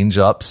change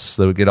ups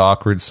that would get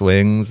awkward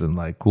swings and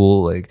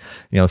cool,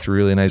 through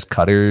really nice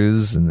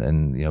cutters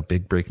and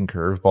big breaking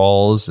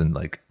curveballs and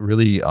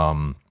really,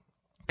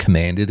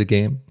 commanded a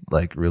game,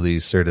 really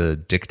sort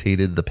of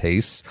dictated the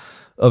pace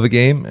of a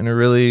game in a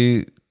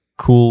really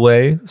cool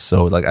way.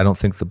 So I don't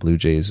think the Blue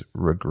Jays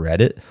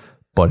regret it,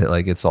 but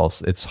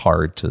it's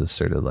hard to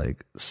sort of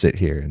sit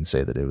here and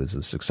say that it was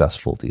a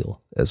successful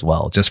deal as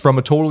well, just from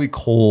a totally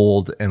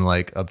cold and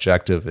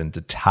objective and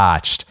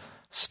detached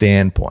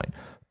standpoint.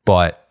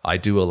 But I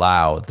do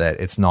allow that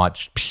it's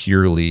not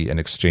purely an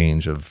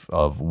exchange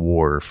of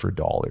war for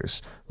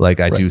dollars.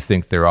 I do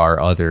think there are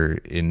other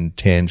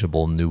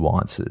intangible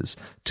nuances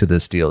to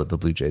this deal that the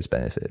Blue Jays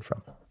benefited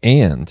from.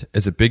 And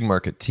as a big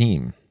market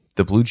team,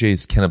 the Blue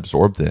Jays can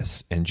absorb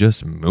this and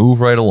just move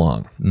right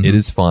along. Mm-hmm. It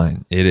is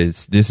fine.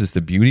 This is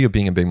the beauty of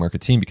being a big market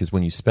team, because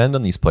when you spend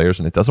on these players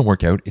and it doesn't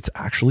work out, it's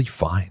actually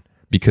fine.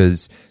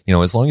 Because,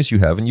 as long as you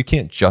have, and you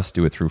can't just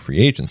do it through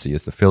free agency,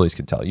 as the Phillies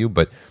can tell you,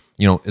 but,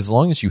 as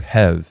long as you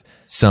have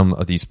some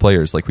of these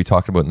players, like we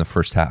talked about in the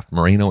first half,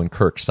 Moreno and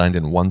Kirk signed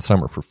in one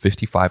summer for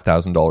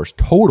 $55,000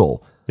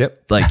 total.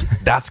 Yep.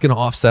 That's going to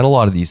offset a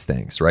lot of these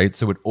things, right?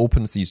 So it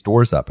opens these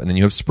doors up. And then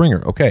you have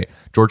Springer. Okay,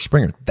 George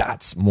Springer.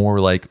 That's more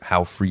like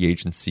how free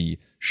agency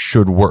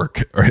should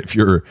work. Or if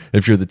you're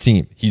the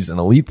team, he's an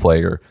elite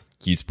player.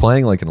 He's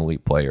playing like an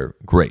elite player.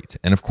 Great.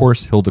 And of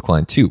course, he'll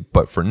decline too.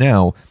 But for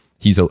now,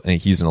 he's an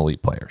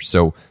elite player.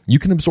 So you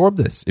can absorb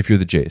this if you're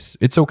the Jays.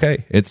 It's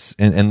okay.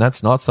 And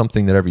that's not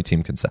something that every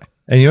team can say.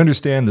 And you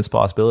understand this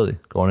possibility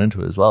going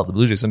into it as well. The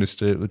Blue Jays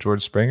understood with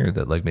George Springer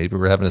that maybe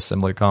we're having a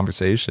similar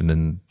conversation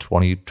in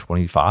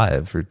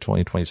 2025 or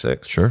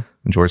 2026. Sure.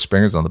 And George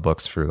Springer's on the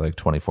books for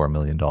 $24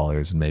 million,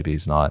 and maybe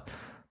he's not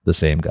the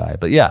same guy.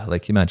 But yeah,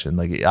 like you mentioned,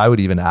 I would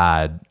even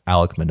add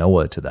Alek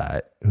Manoah to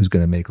that, who's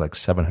going to make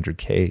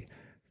 $700K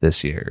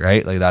this year,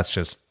 right? That's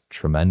just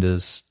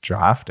tremendous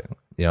drafting.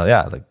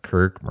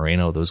 Kirk,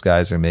 Moreno, those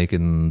guys are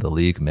making the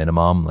league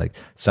minimum.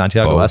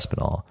 Santiago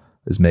Espinal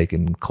is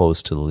making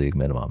close to the league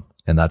minimum.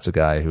 And that's a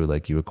guy who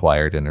like you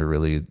acquired in a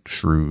really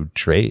shrewd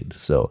trade.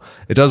 So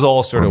it does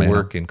all sort of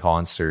work in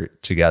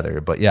concert together.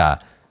 But yeah,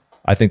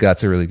 I think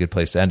that's a really good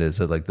place to end, is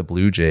that like the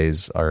Blue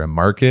Jays are a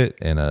market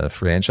and a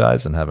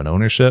franchise and have an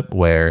ownership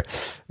where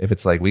if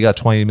it's like we got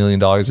 $20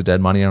 million of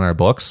dead money on our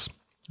books,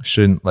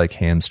 shouldn't like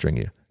hamstring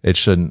you. It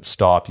shouldn't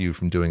stop you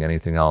from doing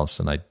anything else.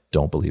 And I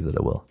don't believe that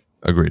it will.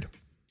 Agreed.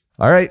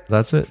 All right.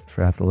 That's it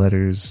for At the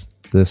Letters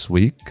this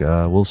week.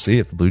 We'll see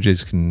if the Blue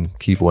Jays can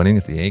keep winning,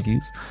 if the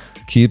Yankees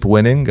keep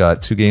winning.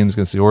 Got 2 games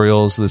against the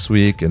Orioles this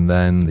week, and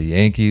then the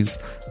Yankees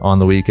on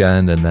the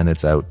weekend, and then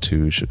it's out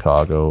to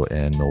Chicago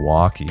and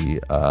Milwaukee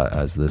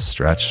as this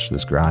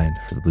grind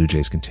for the Blue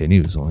Jays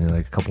continues. Only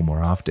like a couple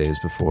more off days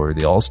before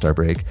the All-Star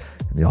break,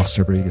 and the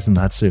All-Star break isn't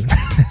that soon.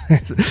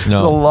 There's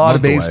a lot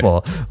of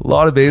baseball,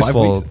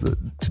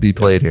 to be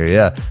played here.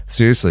 Yeah,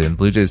 seriously, and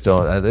Blue Jays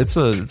don't. It's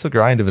a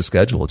grind of a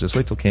schedule. Just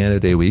wait till Canada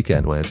Day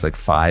weekend when it's like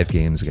 5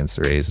 games against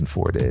the Rays in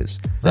 4 days.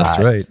 That's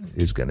right.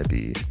 Is going to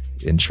be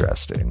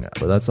interesting,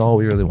 but that's all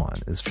we really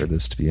want, is for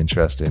this to be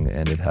interesting,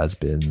 and it has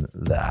been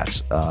that.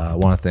 I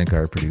want to thank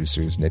our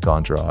producers Nick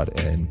Andrade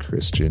and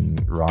Christian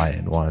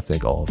Ryan. I want to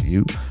thank all of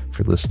you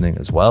for listening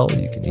as well.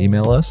 You can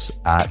email us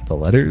at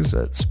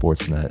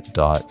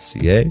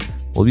theletters@sportsnet.ca.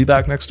 We'll be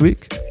back next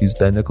week. He's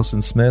Ben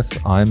Nicholson Smith.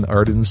 I'm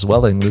Arden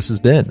Zwelling. This has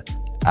been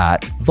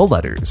At the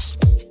Letters.